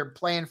they're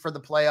playing for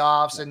the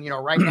playoffs and,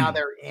 right now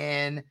they're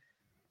in.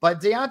 But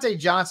Deontay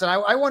Johnson,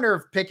 I wonder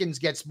if Pickens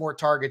gets more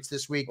targets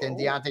this week than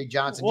Deontay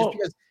Johnson, just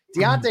because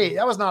Deontay,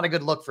 that was not a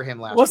good look for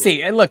him last week. We'll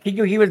see. And look,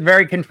 he was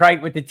very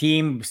contrite with the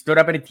team, stood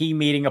up at a team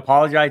meeting,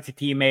 apologized to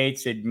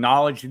teammates,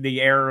 acknowledged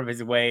the error of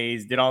his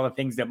ways, did all the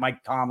things that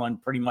Mike Tomlin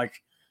pretty much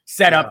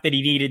set up that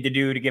he needed to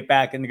do to get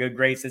back in the good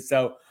graces.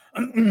 So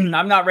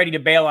I'm not ready to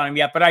bail on him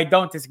yet, but I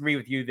don't disagree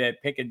with you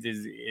that Pickens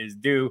is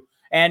due.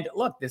 And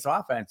look, this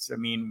offense, I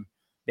mean,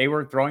 they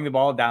were throwing the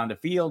ball down the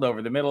field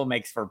over the middle,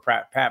 makes for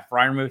Pat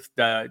Freiermuth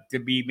to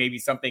be maybe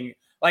something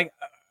like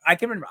I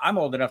can remember. I'm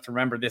old enough to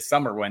remember this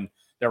summer when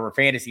there were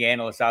fantasy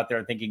analysts out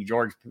there thinking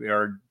George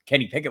or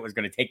Kenny Pickett was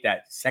going to take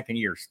that second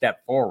year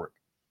step forward.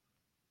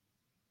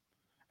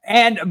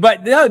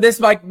 But no,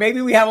 this like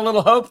maybe we have a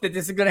little hope that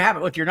this is going to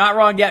happen. Look, you're not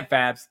wrong yet,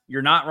 Fabs.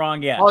 You're not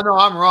wrong yet. Oh no,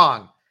 I'm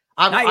wrong.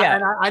 Not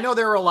yet. I know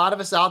there are a lot of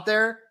us out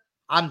there.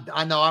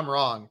 I know I'm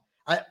wrong.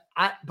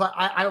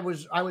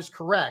 I was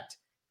correct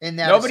in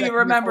that. Nobody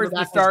remembers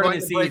the start of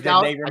the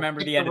season. They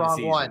remember the end of the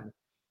season. One.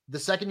 The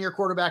second-year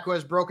quarterback who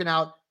has broken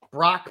out,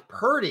 Brock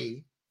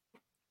Purdy.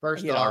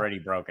 First he had off, already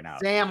broken out.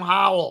 Sam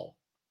Howell.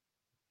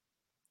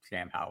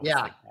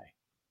 Yeah.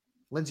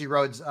 Lindsay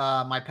Rhodes,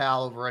 my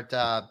pal over at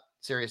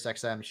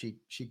SiriusXM,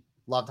 she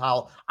loved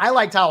Howell. I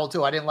liked Howell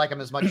too. I didn't like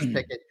him as much as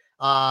Pickett.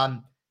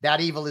 That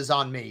evil is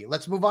on me.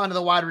 Let's move on to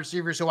the wide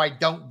receivers who I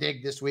don't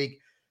dig this week.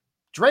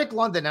 Drake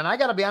London, and I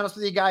got to be honest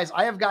with you guys,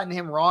 I have gotten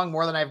him wrong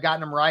more than I've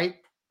gotten him right.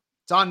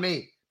 It's on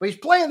me. But he's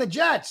playing the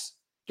Jets.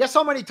 Guess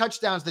how many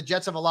touchdowns the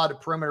Jets have allowed to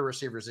perimeter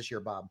receivers this year,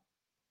 Bob?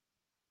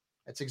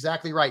 That's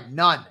exactly right.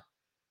 None.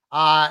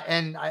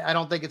 And I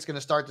don't think it's going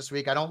to start this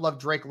week. I don't love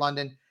Drake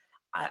London.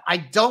 I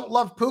don't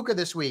love Puka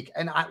this week.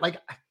 And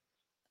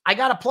I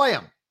got to play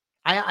him.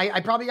 I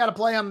probably got to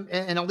play him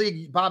in a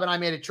league. Bob and I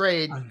made a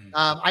trade.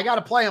 I got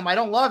to play him. I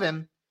don't love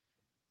him.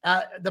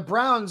 The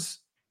Browns,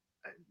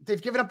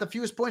 they've given up the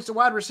fewest points to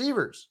wide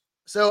receivers.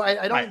 So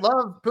I don't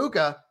love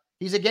Puka.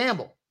 He's a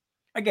gamble.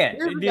 Again,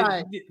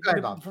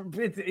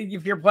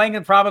 if you're playing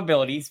in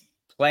probabilities,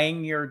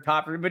 playing your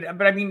top,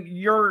 but I mean,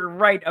 you're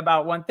right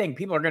about one thing.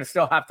 People are going to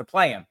still have to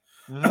play him.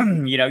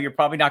 Mm-hmm. You're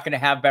probably not going to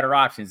have better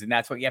options, and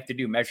that's what you have to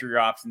do. Measure your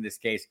options in this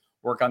case,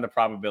 work on the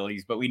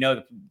probabilities. But we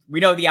know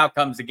the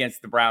outcomes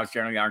against the Browns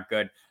generally aren't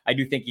good. I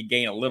do think you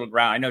gain a little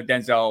ground. I know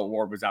Denzel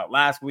Ward was out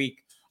last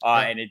week,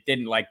 and it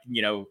didn't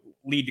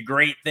lead to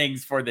great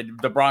things for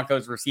the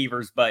Broncos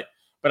receivers, but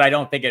I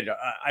don't think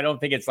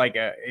it's like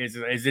is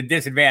a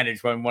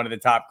disadvantage when one of the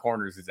top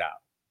corners is out.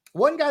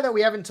 One guy that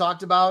we haven't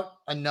talked about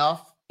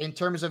enough in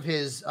terms of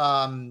his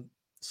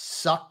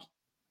suck,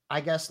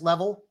 I guess,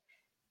 level,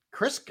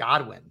 Chris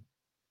Godwin.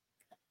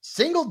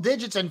 Single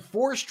digits in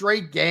 4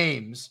 straight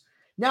games.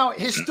 Now,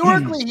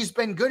 historically, he's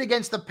been good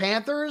against the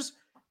Panthers,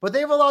 but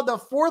they've allowed the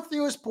 4th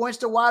fewest points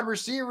to wide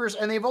receivers,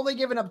 and they've only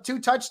given up 2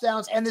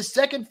 touchdowns and the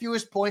 2nd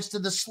fewest points to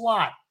the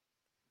slot.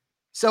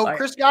 So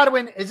Chris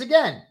Godwin is,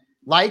 again,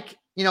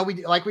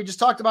 we just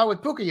talked about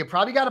with Puka, you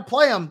probably got to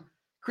play him.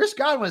 Chris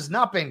Godwin has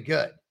not been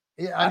good.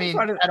 I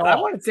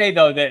want to say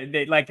though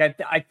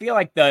that I feel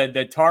like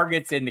the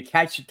targets and the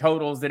catch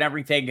totals and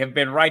everything have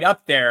been right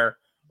up there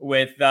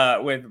with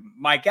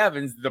Mike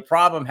Evans. The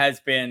problem has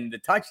been the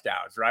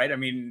touchdowns, right? I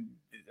mean,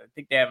 I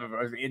think they have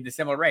in the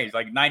similar range,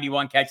 like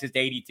 91 catches to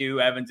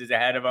 82. Evans is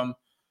ahead of him.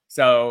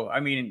 So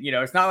I mean,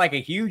 it's not like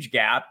a huge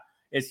gap.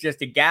 It's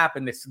just a gap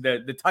in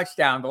the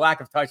touchdown. The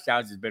lack of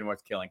touchdowns has been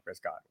what's killing Chris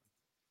Godwin.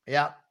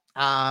 Yeah.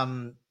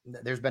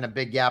 There's been a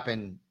big gap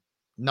in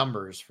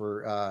numbers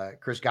for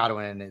Chris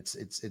Godwin, and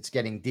it's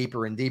getting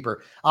deeper and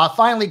deeper.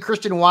 Finally,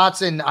 Christian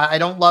Watson. I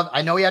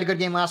know he had a good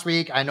game last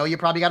week. I know you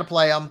probably got to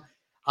play him.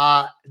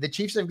 The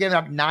Chiefs have given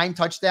up 9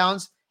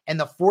 touchdowns and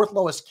the 4th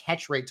lowest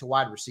catch rate to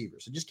wide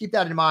receivers. So just keep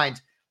that in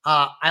mind.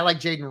 I like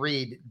Jaden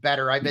Reed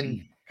better. I've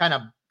been kind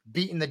of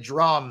beating the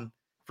drum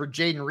for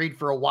Jaden Reed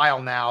for a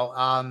while now,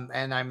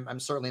 and I'm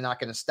certainly not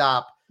going to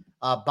stop.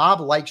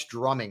 Bob likes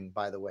drumming,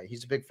 by the way.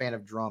 He's a big fan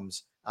of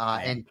drums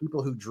and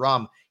people who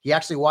drum. He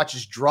actually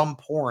watches drum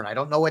porn. I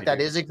don't know what that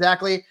is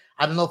exactly.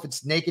 I don't know if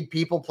it's naked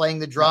people playing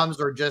the drums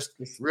or just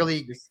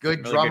really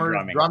good drummers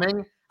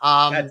drumming.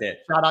 That's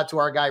it. Shout out to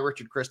our guy,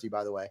 Richard Christie,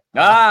 by the way.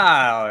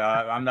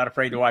 I'm not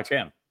afraid to watch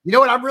him. You know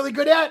what I'm really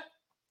good at?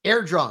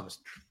 Air drums.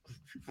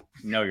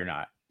 No, you're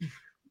not.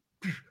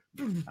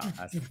 No,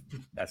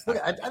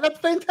 that's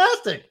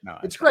fantastic. No,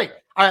 it's great.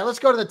 All right, let's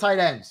go to the tight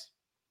ends.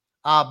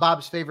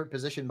 Bob's favorite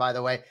position, by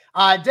the way.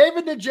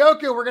 David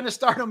Njoku, we're going to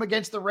start him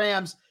against the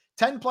Rams.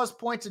 10+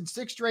 points in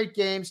 6 straight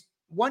games.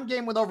 1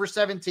 game with over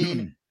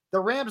 17. The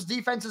Rams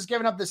defense has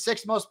given up the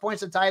 6th most points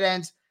to tight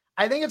ends.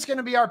 I think it's going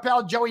to be our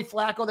pal Joey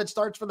Flacco that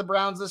starts for the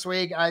Browns this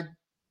week. I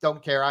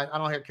don't care. I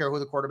don't care who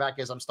the quarterback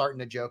is. I'm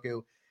starting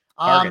Njoku.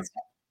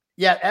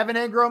 Yeah, Evan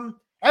Ingram.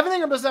 Evan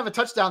Ingram doesn't have a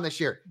touchdown this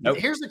year. Nope.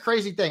 Here's the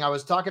crazy thing. I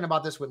was talking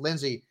about this with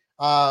Lindsay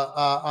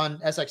on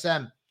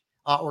SXM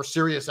or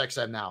Sirius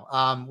XM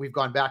now. We've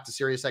gone back to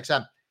Sirius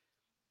XM.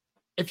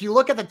 If you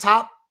look at the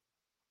top,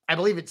 I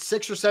believe it's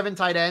 6 or 7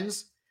 tight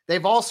ends.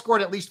 They've all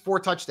scored at least 4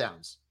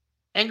 touchdowns.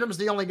 Ingram's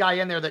the only guy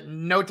in there that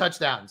no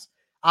touchdowns.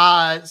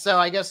 So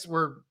I guess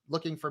we're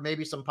looking for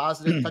maybe some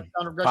positive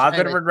touchdown regression.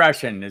 Positive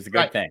regression is a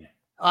good thing.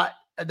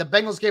 The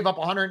Bengals gave up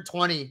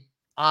 120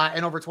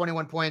 and over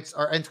 21 points,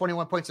 and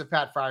 21 points of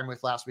Pat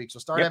Freiermuth last week. So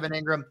start Evan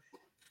Ingram.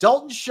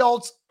 Dalton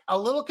Schultz, a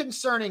little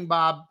concerning,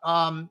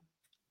 Bob.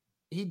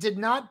 He did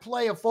not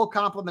play a full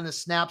complement of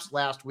snaps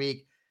last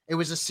week. It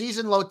was a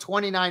season low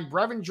 29.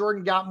 Brevin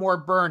Jordan got more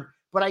burn,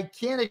 but I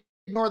can't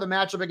ignore the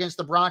matchup against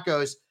the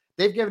Broncos.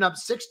 They've given up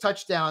 6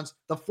 touchdowns,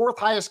 the 4th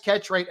highest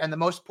catch rate, and the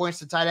most points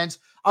to tight ends.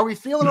 Are we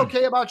feeling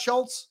okay about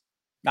Schultz?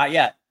 Not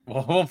yet.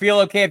 We'll feel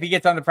okay if he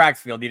gets on the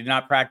practice field. He did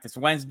not practice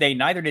Wednesday.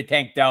 Neither did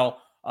Tank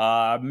Dell.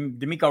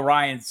 D'Amico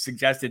Ryan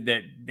suggested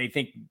that they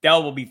think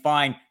Dell will be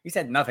fine. He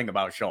said nothing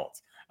about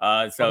Schultz.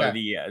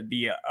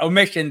 The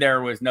omission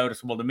there was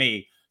noticeable to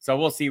me. So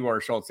we'll see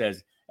where Schultz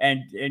is.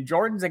 And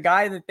Jordan's a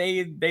guy that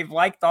they've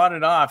thought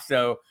it off.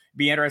 So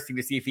be interesting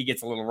to see if he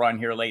gets a little run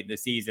here late in the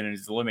season and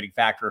is a limiting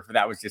factor if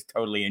that was just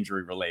totally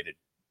injury related.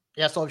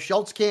 Yeah, so if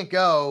Schultz can't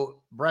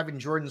go, Brevin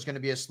Jordan's going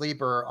to be a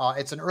sleeper.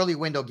 It's an early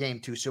window game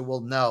too, so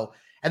we'll know.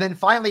 And then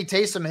finally,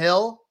 Taysom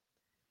Hill.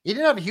 He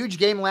didn't have a huge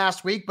game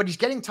last week, but he's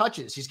getting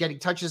touches. He's getting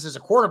touches as a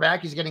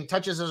quarterback. He's getting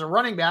touches as a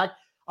running back.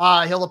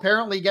 He'll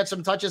apparently get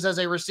some touches as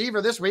a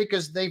receiver this week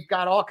because they've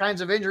got all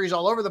kinds of injuries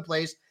all over the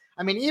place.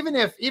 I mean, even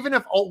if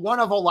one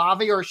of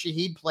Olave or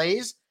Shaheed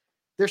plays,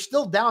 they're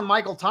still down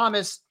Michael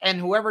Thomas and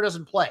whoever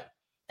doesn't play.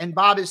 And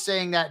Bob is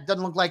saying that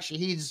doesn't look like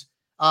Shaheed's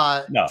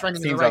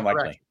trending in the right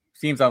direction.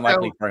 Seems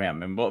unlikely for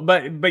him. And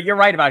but you're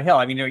right about Hill.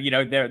 I mean,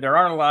 there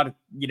aren't a lot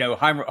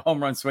of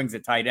home run swings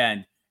at tight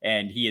end,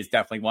 and he is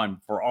definitely one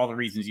for all the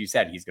reasons you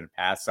said. He's going to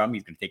pass some.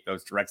 He's going to take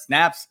those direct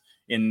snaps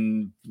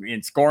in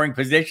scoring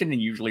position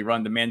and usually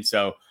run them in.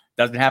 So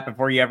doesn't happen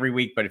for you every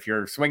week. But if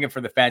you're swinging for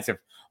the fence,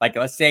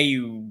 let's say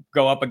you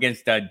go up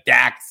against a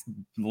Dax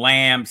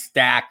Lamb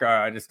stack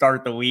to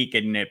start the week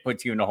and it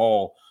puts you in a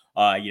hole,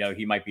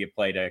 he might be a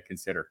play to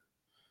consider.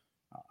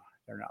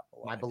 They're not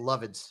beloved. My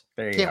beloveds.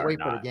 They can't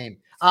wait for the game.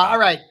 All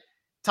right.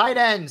 Tight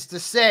ends to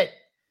sit.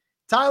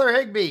 Tyler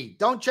Higbee,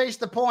 don't chase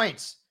the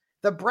points.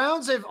 The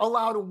Browns have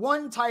allowed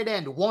one tight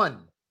end,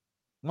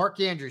 Mark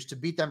Andrews, to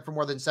beat them for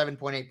more than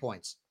 7.8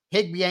 points.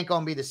 Higbee ain't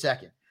going to be the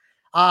second.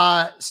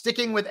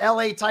 Sticking with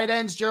LA tight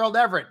ends, Gerald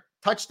Everett,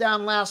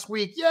 touchdown last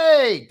week.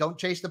 Yay! Don't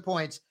chase the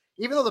points.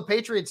 Even though the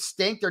Patriots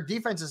stink, their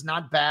defense is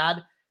not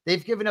bad.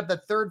 They've given up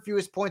the 3rd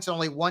fewest points and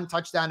only 1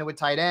 touchdown to a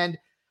tight end.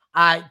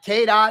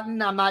 Cade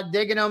Otton, I'm not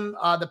digging him.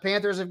 The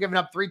Panthers have given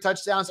up 3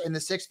 touchdowns and the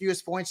 6th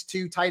fewest points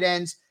to tight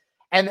ends.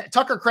 And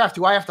Tucker Kraft,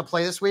 who I have to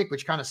play this week,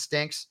 which kind of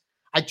stinks.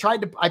 I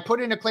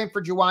put in a claim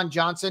for Juwan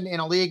Johnson in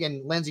a league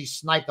and Lindsay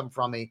sniped them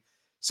from me.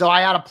 So I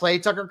had to play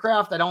Tucker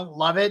Kraft. I don't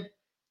love it.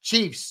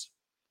 Chiefs,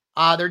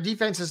 their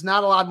defense has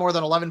not allowed more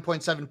than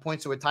 11.7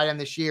 points to a tight end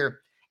this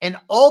year. And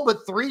all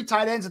but 3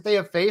 tight ends that they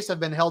have faced have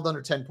been held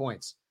under 10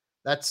 points.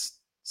 That's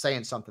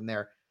saying something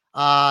there.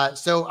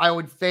 So I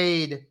would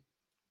fade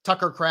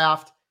Tucker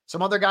Kraft.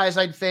 Some other guys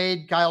I'd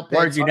fade. Kyle Pitts.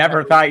 Words you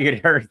never thought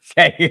you'd hear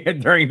say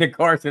during the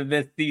course of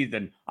this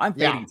season. I'm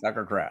fading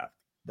Tucker Kraft.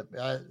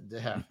 Yeah,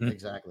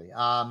 exactly.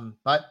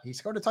 But he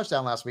scored a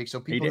touchdown last week, so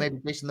people may be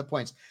chasing the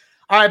points.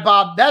 All right,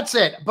 Bob, that's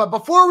it. But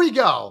before we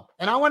go,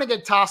 and I want to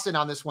get tossed in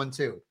on this one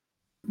too.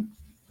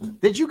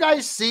 Did you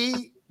guys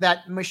see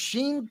that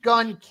Machine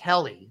Gun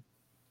Kelly?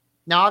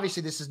 Now,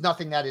 obviously, this is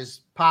nothing that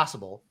is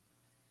possible.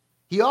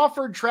 He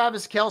offered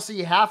Travis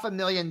Kelce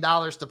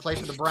 $500,000 to play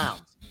for the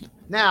Browns.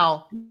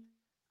 Now,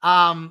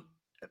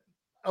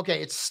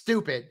 okay, it's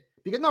stupid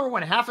because number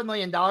one,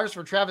 $500,000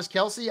 for Travis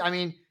Kelce. I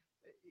mean,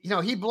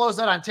 he blows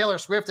that on Taylor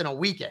Swift in a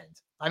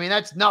weekend. I mean,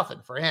 that's nothing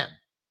for him.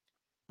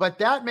 But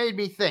that made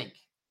me think,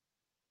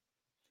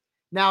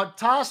 Now,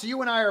 Toss, you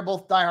and I are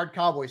both diehard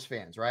Cowboys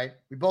fans, right?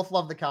 We both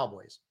love the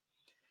Cowboys.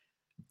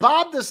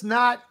 Bob does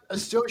not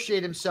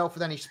associate himself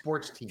with any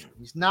sports team.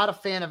 He's not a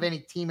fan of any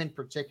team in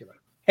particular.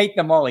 Hate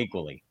them all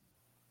equally.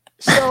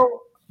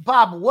 So,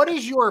 Bob, what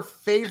is your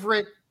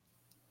favorite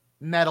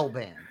metal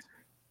band?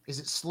 Is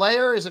it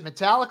Slayer? Is it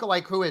Metallica?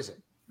 Like, who is it?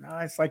 No,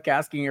 it's like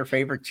asking your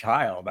favorite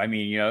child. I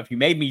mean, if you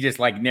made me just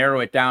like narrow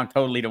it down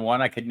totally to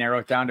one, I could narrow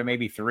it down to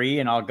maybe three,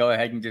 and I'll go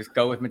ahead and just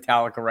go with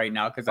Metallica right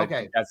now because I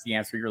think that's the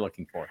answer you're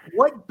looking for.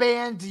 What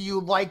band do you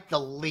like the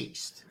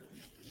least?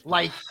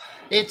 Like,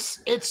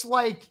 it's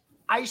like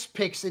ice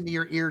picks into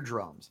your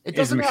eardrums. It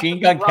doesn't Is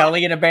Machine Gun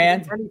Kelly in a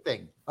band?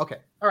 Anything. Okay.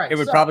 All right. It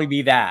would probably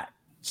be that.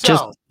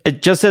 So,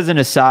 just as an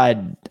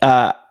aside,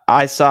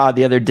 I saw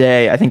the other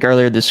day, I think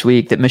earlier this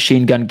week, that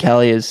Machine Gun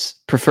Kelly is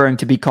preferring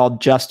to be called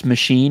just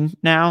Machine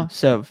now.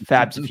 So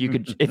Fabs,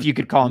 if you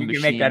could call him you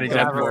Machine. Can make that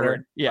adjustment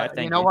word. Yeah.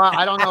 You know what?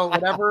 I don't know.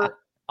 Whatever.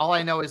 All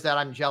I know is that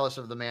I'm jealous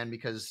of the man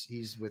because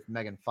he's with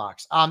Megan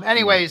Fox.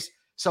 Anyways,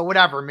 so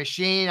whatever.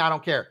 Machine, I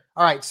don't care.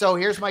 All right. So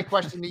here's my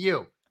question to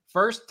you.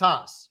 First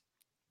toss.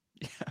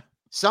 Yeah.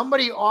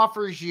 Somebody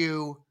offers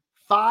you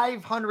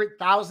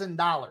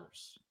 $500,000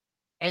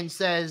 and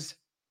says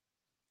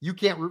you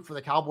can't root for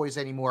the Cowboys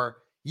anymore.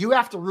 You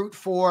have to root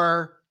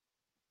for,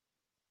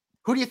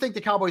 who do you think the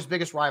Cowboys'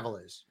 biggest rival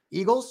is?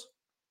 Eagles?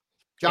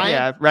 Giants?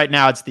 Yeah, right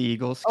now it's the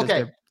Eagles.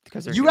 Okay.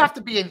 You have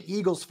to be an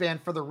Eagles fan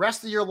for the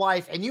rest of your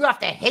life, and you have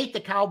to hate the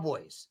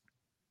Cowboys.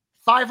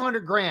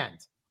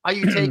 $500,000. Are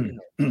you taking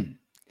it?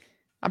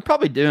 I'm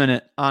probably doing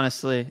it,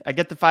 honestly. I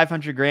get the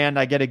 $500,000.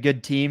 I get a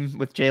good team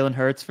with Jalen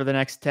Hurts for the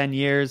next 10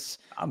 years.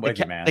 I'm with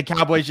you, man. The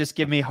Cowboys just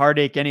give me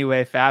heartache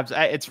anyway, Fabs.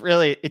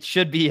 It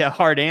should be a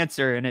hard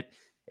answer, and it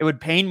would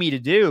pain me to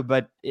do,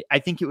 but I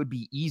think it would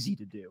be easy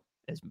to do.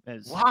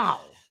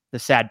 Wow. The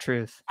sad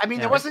truth. I mean,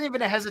 there wasn't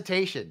even a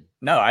hesitation.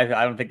 No, I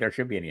don't think there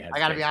should be any hesitation. I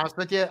got to be honest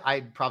with you.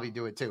 I'd probably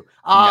do it too.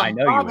 I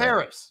know Bob you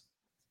Harris,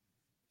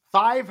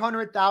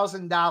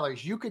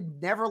 $500,000. You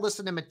could never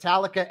listen to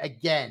Metallica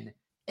again.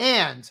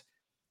 And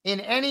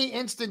in any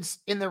instance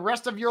in the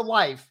rest of your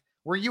life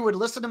where you would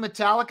listen to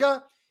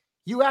Metallica,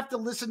 you have to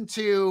listen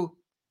to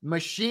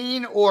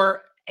Machine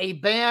or a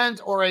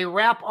band or a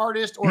rap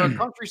artist or a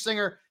country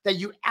singer that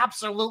you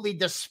absolutely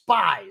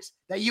despise,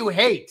 that you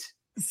hate.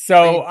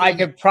 So I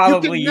could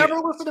probably... You can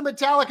never listen to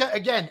Metallica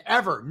again,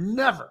 ever.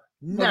 Never.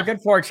 Well, the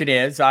good fortune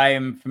is I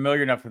am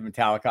familiar enough with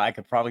Metallica. I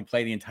could probably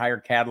play the entire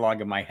catalog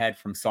in my head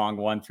from song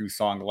one through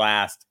song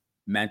last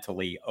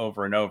mentally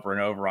over and over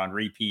and over on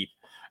repeat.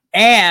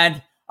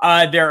 And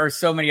there are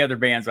so many other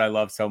bands I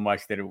love so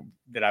much that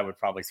I would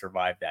probably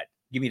survive that.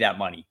 Give me that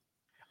money.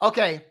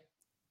 Okay.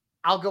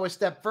 I'll go a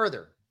step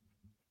further.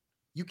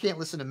 You can't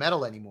listen to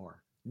metal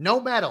anymore.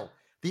 No metal.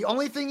 The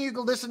only thing you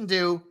can listen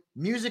to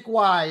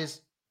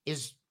music-wise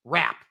is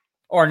rap.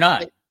 Or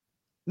not.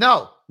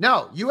 No.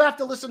 You have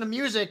to listen to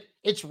music.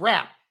 It's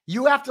rap.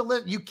 You have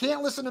to you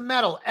can't listen to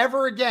metal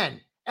ever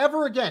again.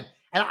 Ever again.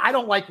 And I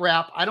don't like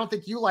rap. I don't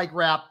think you like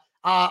rap.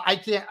 I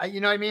can't,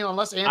 you know what I mean?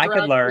 Unless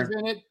Anthrax is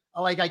in it.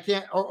 Like I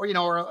can't, or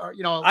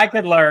I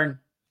could learn.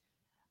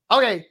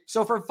 Okay.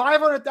 So for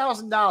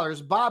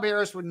 $500,000, Bob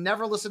Harris would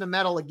never listen to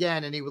metal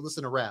again and he would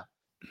listen to rap.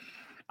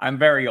 I'm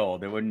very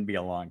old. It wouldn't be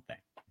a long thing.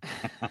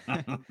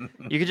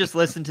 You could just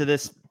listen to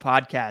this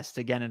podcast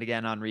again and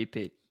again on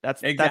repeat.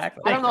 That's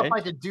exactly. I don't know if I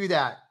could do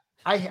that.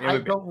 I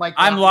don't like.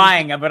 I'm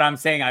lying, but I'm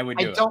saying I would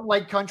do it. I don't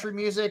like country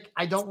music.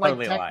 I don't like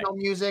techno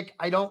music.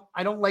 I don't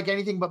like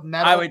anything but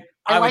metal.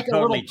 I like a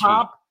little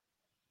pop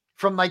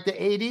from like the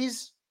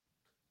 80s.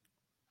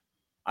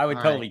 I would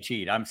totally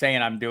cheat. I'm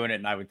saying I'm doing it,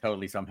 and I would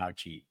totally somehow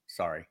cheat.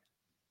 Sorry,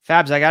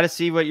 Fabs. I got to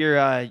see what your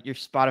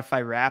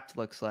Spotify Wrapped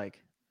looks like.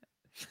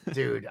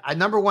 Dude,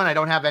 number one, I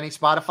don't have any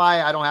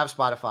Spotify. I don't have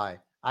Spotify.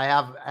 I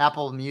have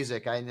Apple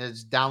Music. I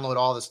just download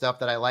all the stuff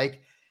that I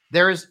like.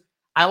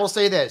 I will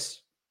say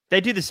this.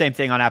 They do the same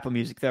thing on Apple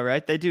Music, though,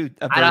 right? They do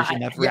a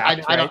version of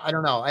Wrapped, right? I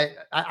don't know.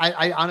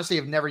 I honestly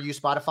have never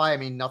used Spotify. I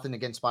mean, nothing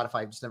against Spotify.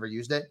 I've just never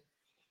used it.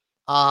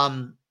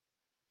 I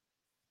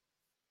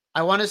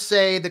want to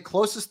say the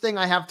closest thing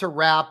I have to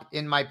rap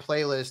in my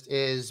playlist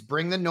is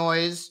Bring the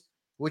Noise,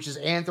 which is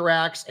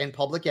Anthrax and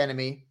Public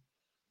Enemy.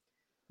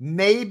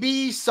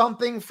 Maybe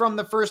something from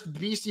the first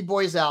Beastie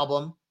Boys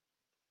album,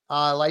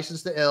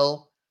 License to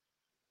Ill.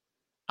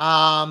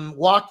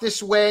 Walk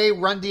This Way,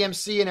 Run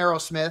DMC, and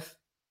Aerosmith.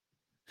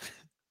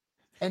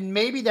 And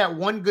maybe that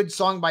one good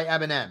song by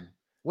Eminem.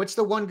 What's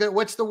the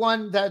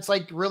one that's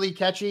like really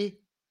catchy?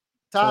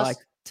 Toss?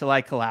 Till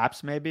I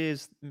Collapse, maybe?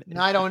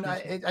 No, I don't.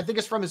 I think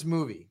it's from his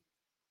movie.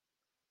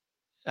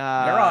 They're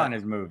on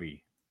his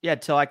movie. Yeah,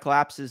 Till I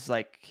Collapse is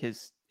like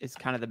it's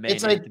kind of the main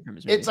anthem from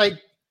his movie. It's like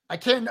I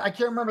can't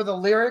remember the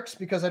lyrics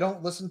because I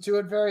don't listen to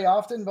it very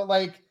often, but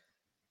like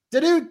I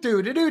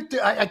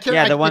can't.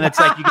 Yeah, the one that's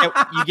like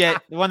you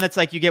get the one that's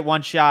like you get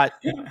one shot.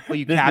 Will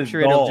you capture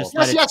it? It'll just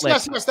yes,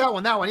 that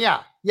one.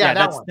 Yeah,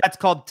 that one. That's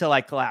called Till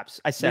I Collapse.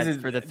 I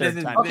said for the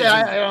third time. Okay,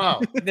 I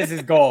don't know. This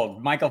is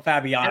gold. Michael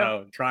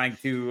Fabiano trying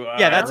to.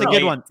 That's a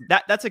good one.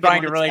 That's a good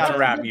trying one. to relate to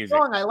rap music.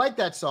 I like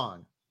that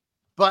song,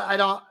 but I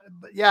don't.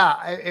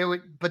 Yeah, it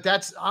would. But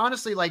that's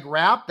honestly like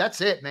rap.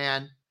 That's it,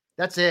 man.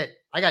 That's it.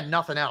 I got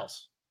nothing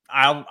else.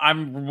 I'm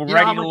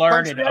ready to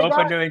learn and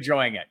open to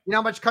enjoying it. You know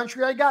how much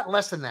country I got?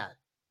 Less than that.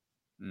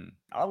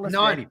 I'll listen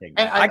to anything.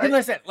 I can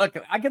listen. Look,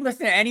 I can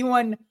listen to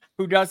anyone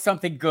who does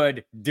something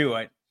good. Do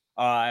it,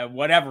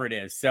 whatever it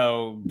is.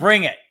 So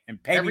bring it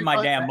and pay me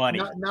my damn money.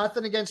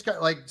 Nothing against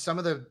like some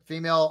of the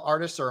female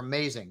artists are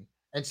amazing,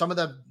 and some of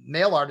the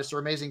male artists are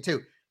amazing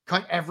too.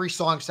 Every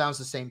song sounds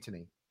the same to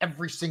me.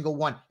 Every single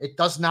one. It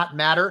does not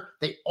matter.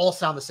 They all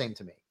sound the same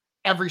to me.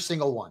 Every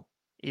single one.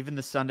 Even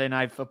the Sunday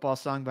Night Football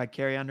song by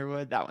Carrie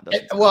Underwood. That one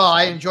doesn't. Well,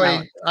 I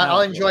enjoy.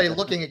 I'll enjoy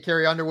looking at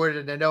Carrie Underwood,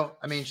 and I don't.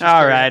 I mean, she's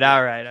all right.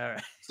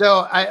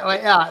 So I'm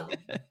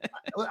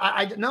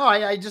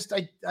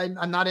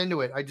not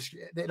into it.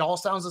 It all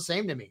sounds the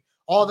same to me.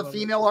 All the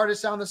female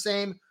artists sound the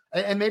same,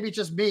 and maybe it's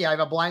just me. I have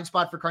a blind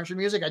spot for country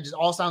music.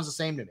 All sounds the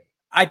same to me.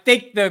 I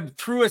think the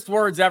truest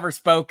words ever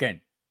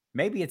spoken.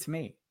 Maybe it's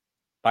me.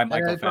 By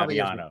Michael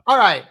Fabiano. All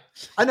right.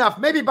 Enough.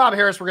 Maybe Bob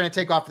Harris, we're going to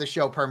take off the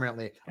show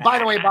permanently. By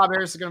the way, Bob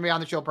Harris is going to be on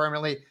the show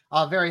permanently.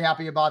 Very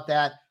happy about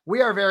that.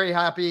 We are very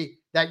happy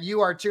that you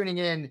are tuning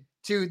in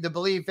to the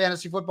Believe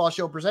Fantasy Football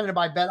Show presented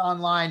by Bet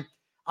Online.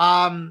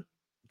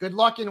 Good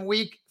luck in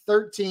week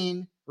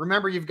 13.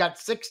 Remember, you've got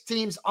 6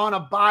 teams on a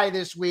bye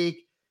this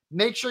week.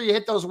 Make sure you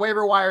hit those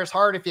waiver wires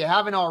hard if you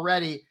haven't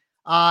already.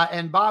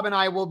 And Bob and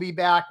I will be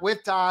back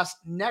with Toss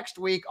next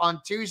week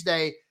on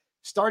Tuesday,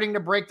 starting to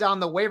break down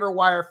the waiver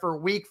wire for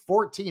week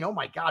 14. Oh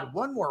my God,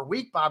 one more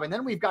week, Bob. And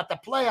then we've got the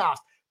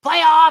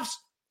playoffs.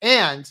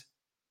 And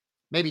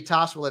maybe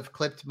Toss will have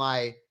clipped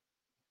my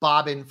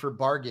Bobbin for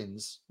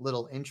Bargains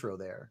little intro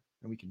there.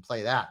 And we can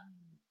play that.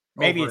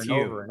 Maybe it's you.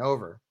 Over and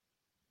over.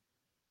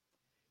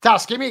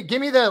 Toss, give me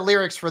the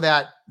lyrics for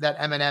that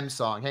Eminem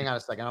song. Hang on a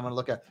second. I'm going to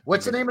look at,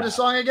 what's the name of the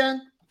song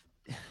again?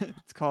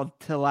 It's called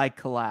Till I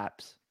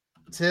Collapse.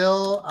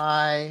 Till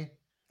I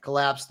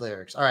Collapse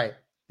lyrics. All right.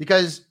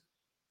 Because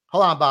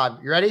hold on, Bob.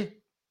 You ready?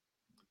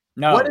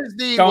 No. What is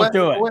the? Don't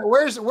do it.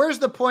 Where's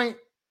the point?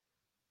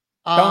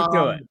 Don't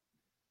do it.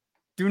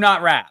 Do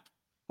not rap.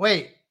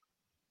 Wait.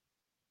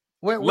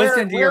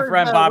 Listen to your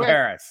friend Bob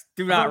Harris.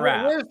 Do not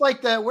rap.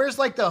 Where's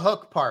like the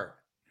hook part?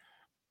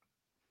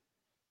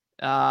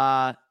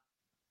 I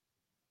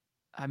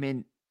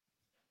mean,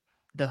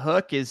 the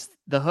hook is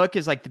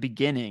like the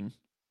beginning.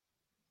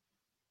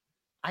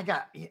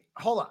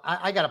 Hold on.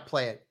 I got to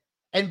play it.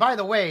 And by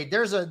the way,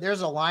 there's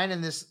a line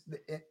in this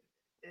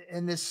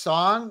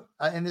song,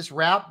 in this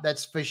rap,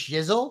 that's for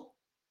shizzle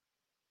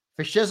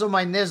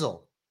my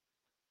nizzle.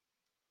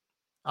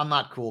 I'm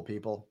not cool,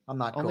 people. I'm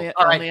not cool.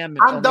 All right,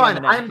 I'm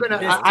done. I'm gonna.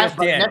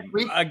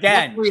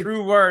 Next week,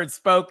 true words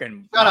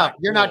spoken. Shut up.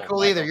 You're not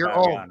cool either. You're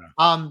old.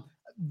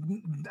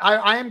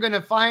 I am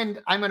gonna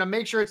I'm gonna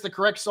make sure it's the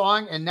correct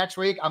song, and next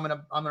week I'm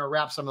gonna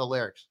rap some of the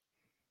lyrics.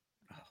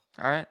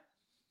 All right.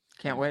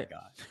 Can't wait.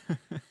 God.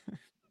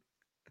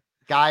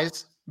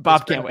 Guys,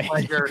 Bob can't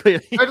wait.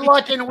 Good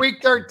luck in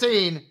week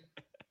 13,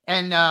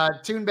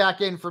 and tune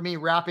back in for me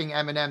rapping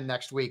Eminem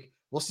next week.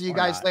 We'll see you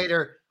guys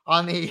later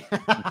on the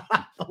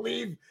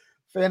Believe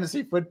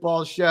Fantasy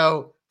Football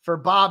Show. For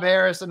Bob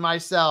Harris and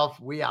myself,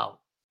 we out.